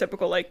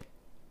stereotypical, like,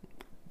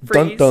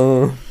 freeze.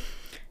 Dun, dun.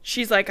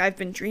 She's like, I've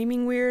been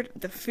dreaming weird.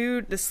 The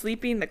food, the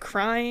sleeping, the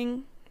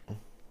crying.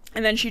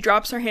 And then she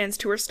drops her hands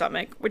to her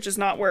stomach, which is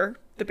not where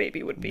the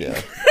baby would be.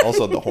 Yeah.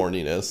 Also the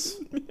horniness.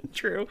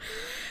 True.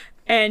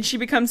 And she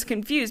becomes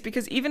confused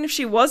because even if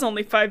she was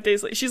only 5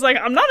 days late, she's like,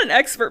 I'm not an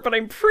expert, but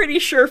I'm pretty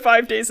sure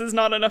 5 days is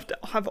not enough to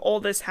have all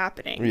this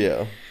happening.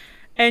 Yeah.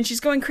 And she's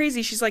going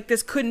crazy. She's like,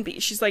 this couldn't be.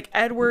 She's like,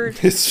 Edward.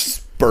 His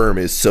sperm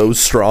is so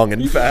strong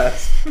and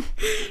fast.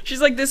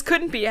 She's like, this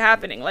couldn't be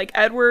happening. Like,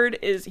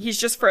 he's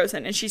just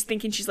frozen. And she's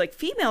thinking, she's like,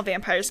 female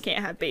vampires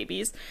can't have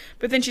babies.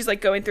 But then she's like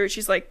going through it.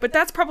 She's like, but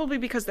that's probably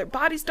because their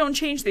bodies don't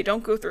change. They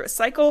don't go through a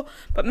cycle.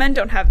 But men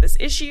don't have this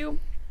issue.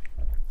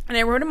 And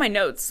I wrote in my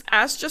notes,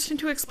 ask Justin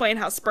to explain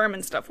how sperm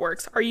and stuff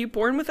works. Are you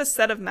born with a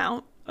set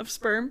amount of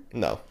sperm?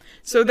 No.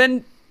 So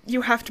then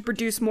you have to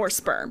produce more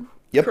sperm.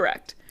 Yep.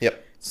 Correct.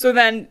 Yep. So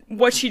then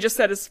what she just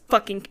said is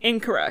fucking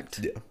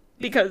incorrect. Yeah.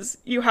 Because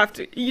you're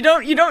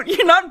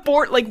not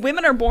born, like,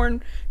 women are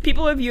born,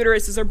 people with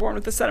uteruses are born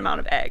with a set amount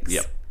of eggs.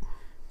 Yep.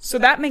 So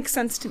that makes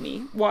sense to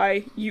me,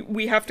 why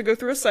we have to go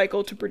through a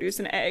cycle to produce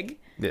an egg.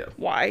 Yeah.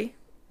 Why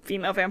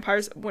female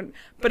vampires wouldn't.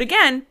 But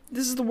again,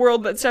 this is the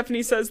world that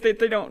Stephanie says that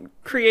they don't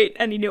create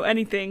any new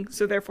anything,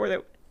 so therefore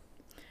they're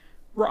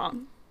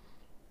wrong.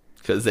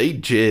 Because they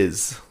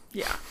jizz.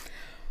 Yeah.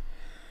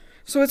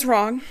 So it's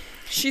wrong.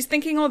 She's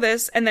thinking all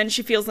this, and then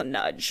she feels a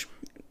nudge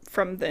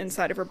from the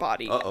inside of her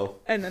body. Uh-oh.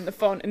 And then the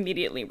phone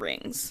immediately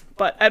rings.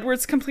 But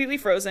Edward's completely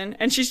frozen,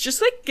 and she's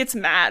just, like, gets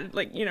mad.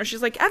 Like, you know,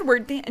 she's like,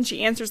 Edward, and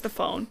she answers the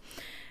phone.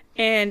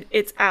 And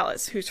it's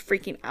Alice who's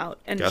freaking out.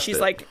 And she's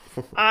like,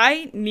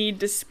 I need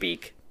to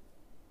speak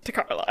to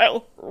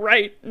Carlisle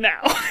right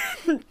now.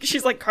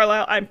 She's like,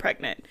 Carlisle, I'm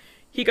pregnant.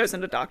 He goes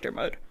into doctor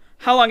mode.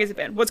 How long has it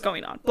been? What's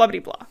going on? Blah, blah,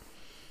 blah.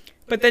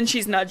 But then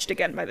she's nudged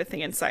again by the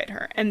thing inside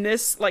her. And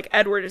this, like,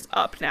 Edward is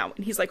up now.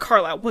 And he's like,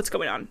 Carlisle, what's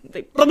going on?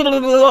 They blah, blah,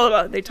 blah, blah,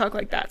 blah. They talk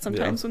like that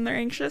sometimes when they're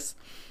anxious.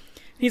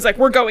 He's like,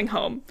 we're going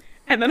home.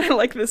 And then I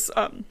like this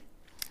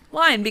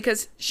line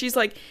because she's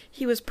like,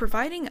 he was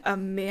providing a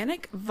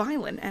manic,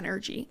 violent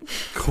energy.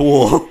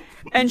 Cool.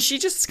 And she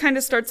just kind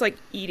of starts, like,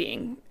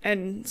 eating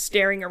and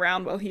staring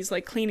around while he's,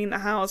 like, cleaning the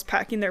house,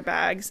 packing their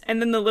bags.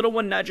 And then the little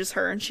one nudges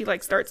her and she,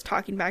 like, starts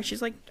talking back.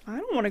 She's like, I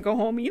don't want to go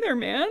home either,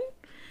 man.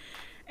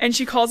 And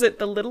she calls it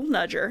the little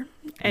nudger.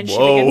 And she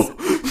begins...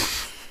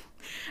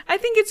 I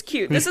think it's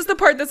cute. This is the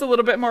part that's a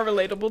little bit more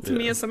relatable to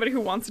me as somebody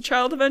who wants a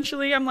child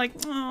eventually. I'm like,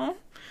 oh,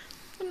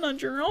 the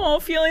nudger.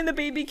 Oh, feeling the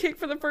baby kick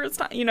for the first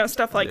time. You know,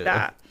 stuff like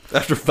that.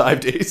 After 5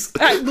 days.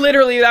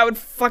 Literally, that would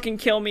fucking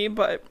kill me.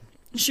 But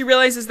she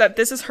realizes that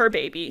this is her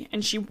baby.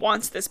 And she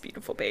wants this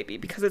beautiful baby.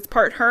 Because it's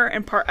part her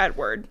and part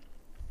Edward.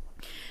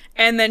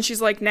 And then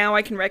she's like, now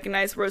I can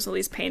recognize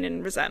Rosalie's pain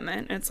and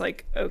resentment. And it's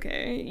like,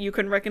 okay, you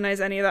couldn't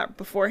recognize any of that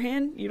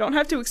beforehand? You don't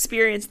have to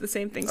experience the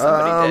same thing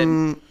somebody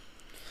did.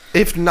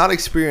 If not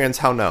experience,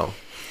 how no?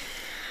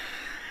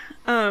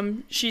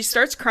 She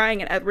starts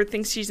crying and Edward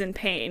thinks she's in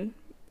pain.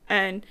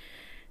 And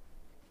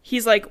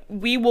he's like,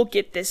 we will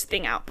get this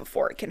thing out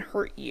before it can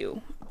hurt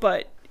you.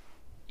 But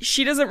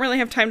she doesn't really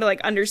have time to,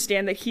 like,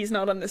 understand that he's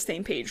not on the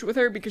same page with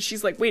her. Because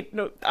she's like, wait,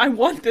 no, I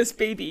want this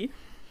baby.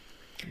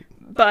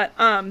 But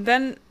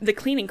then the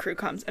cleaning crew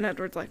comes, and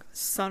Edward's like,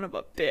 son of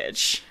a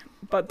bitch.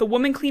 But the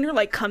woman cleaner,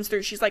 like, comes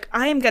through. She's like,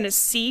 I am going to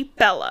see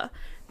Bella.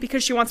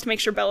 Because she wants to make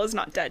sure Bella's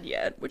not dead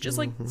yet. Which is,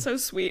 like, so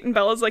sweet. And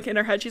Bella's, like, in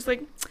her head, she's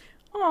like,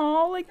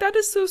 oh, like, that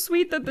is so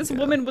sweet that this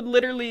woman would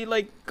literally,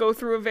 like, go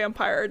through a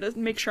vampire to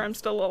make sure I'm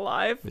still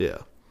alive. Yeah.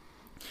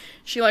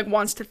 She, like,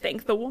 wants to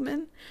thank the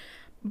woman.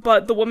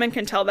 But the woman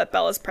can tell that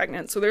Bella's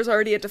pregnant. So there's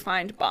already a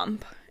defined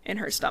bump in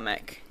her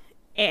stomach.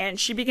 And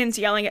she begins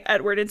yelling at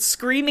Edward and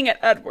screaming at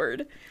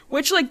Edward.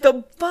 Which, like,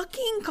 the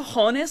fucking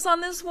cojones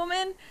on this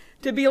woman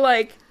to be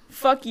like,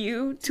 fuck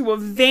you to a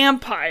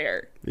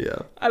vampire. Yeah.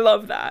 I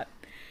love that.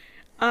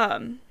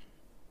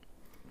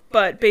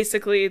 But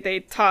basically,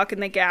 they talk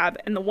and they gab,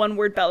 and the one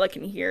word Bella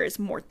can hear is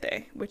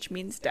morte, which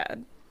means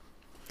dead.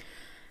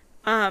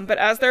 But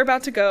as they're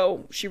about to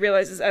go, she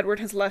realizes Edward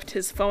has left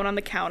his phone on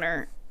the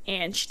counter,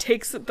 and she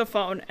takes the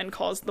phone and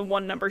calls the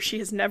one number she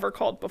has never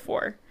called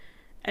before.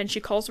 And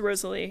she calls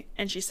Rosalie,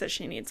 and she says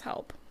she needs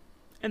help.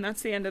 And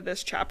that's the end of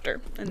this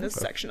chapter in this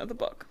section of the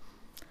book.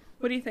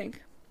 What do you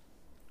think?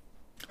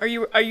 Are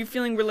you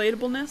feeling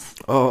relatableness?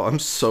 Oh, I'm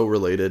so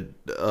related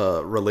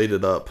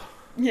up.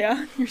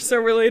 Yeah, you're so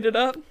related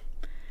up.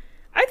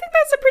 I think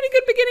that's a pretty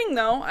good beginning,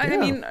 though. I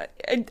mean,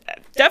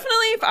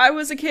 definitely if I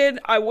was a kid,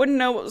 I wouldn't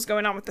know what was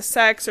going on with the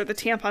sex or the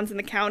tampons and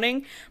the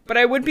counting, but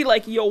I would be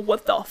like, yo,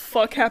 what the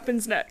fuck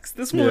happens next?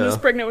 This woman is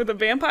pregnant with a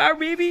vampire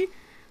baby?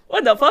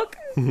 What the fuck?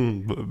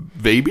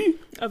 Baby?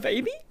 A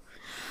baby?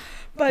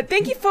 But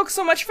thank you folks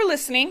so much for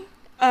listening.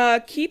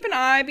 Keep an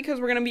eye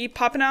because we're going to be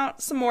popping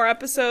out some more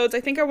episodes.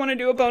 I think I want to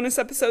do a bonus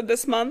episode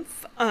this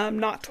month,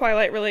 not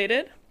Twilight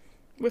related,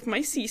 with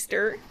my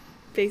sister.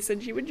 They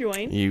said she would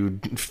join.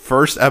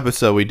 First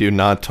episode we do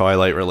not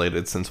Twilight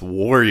related since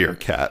Warrior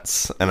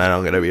Cats, and I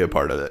don't get to be a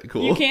part of it.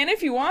 Cool. You can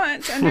if you want.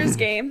 It's Ender's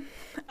Game.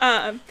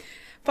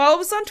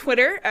 Follow us on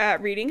Twitter at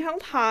Reading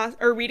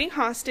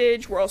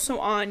Hostage. We're also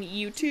on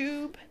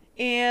YouTube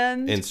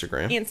and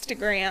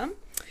Instagram.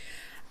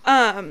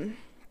 And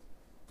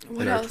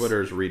what our else?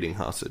 Twitter is Reading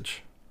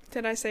Hostage.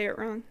 Did I say it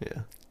wrong?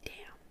 Yeah.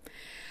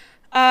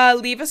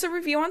 Leave us a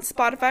review on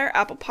Spotify or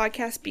Apple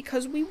Podcasts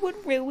because we would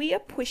really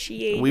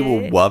appreciate it. We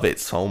will love it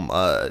so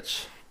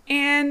much.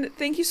 And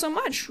thank you so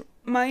much.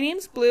 My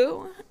name's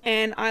Blue,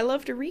 and I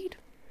love to read.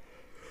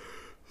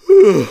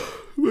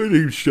 My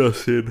name's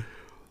Justin.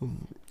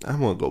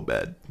 I'm gonna go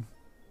bed.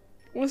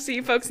 We'll see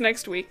you folks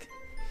next week.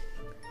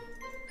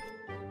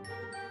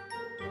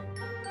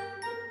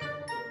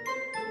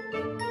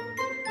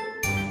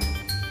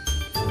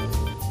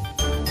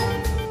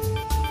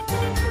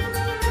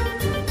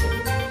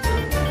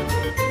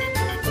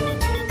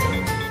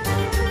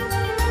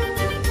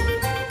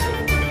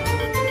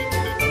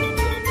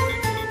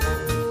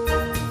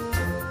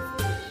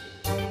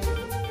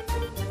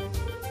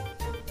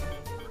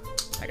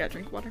 I gotta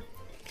drink water.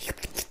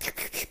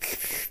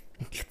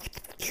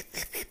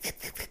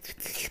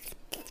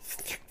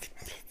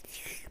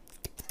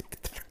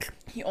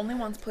 He only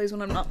wants plays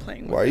when I'm not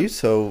playing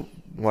with him.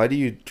 Why do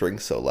you drink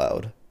so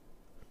loud?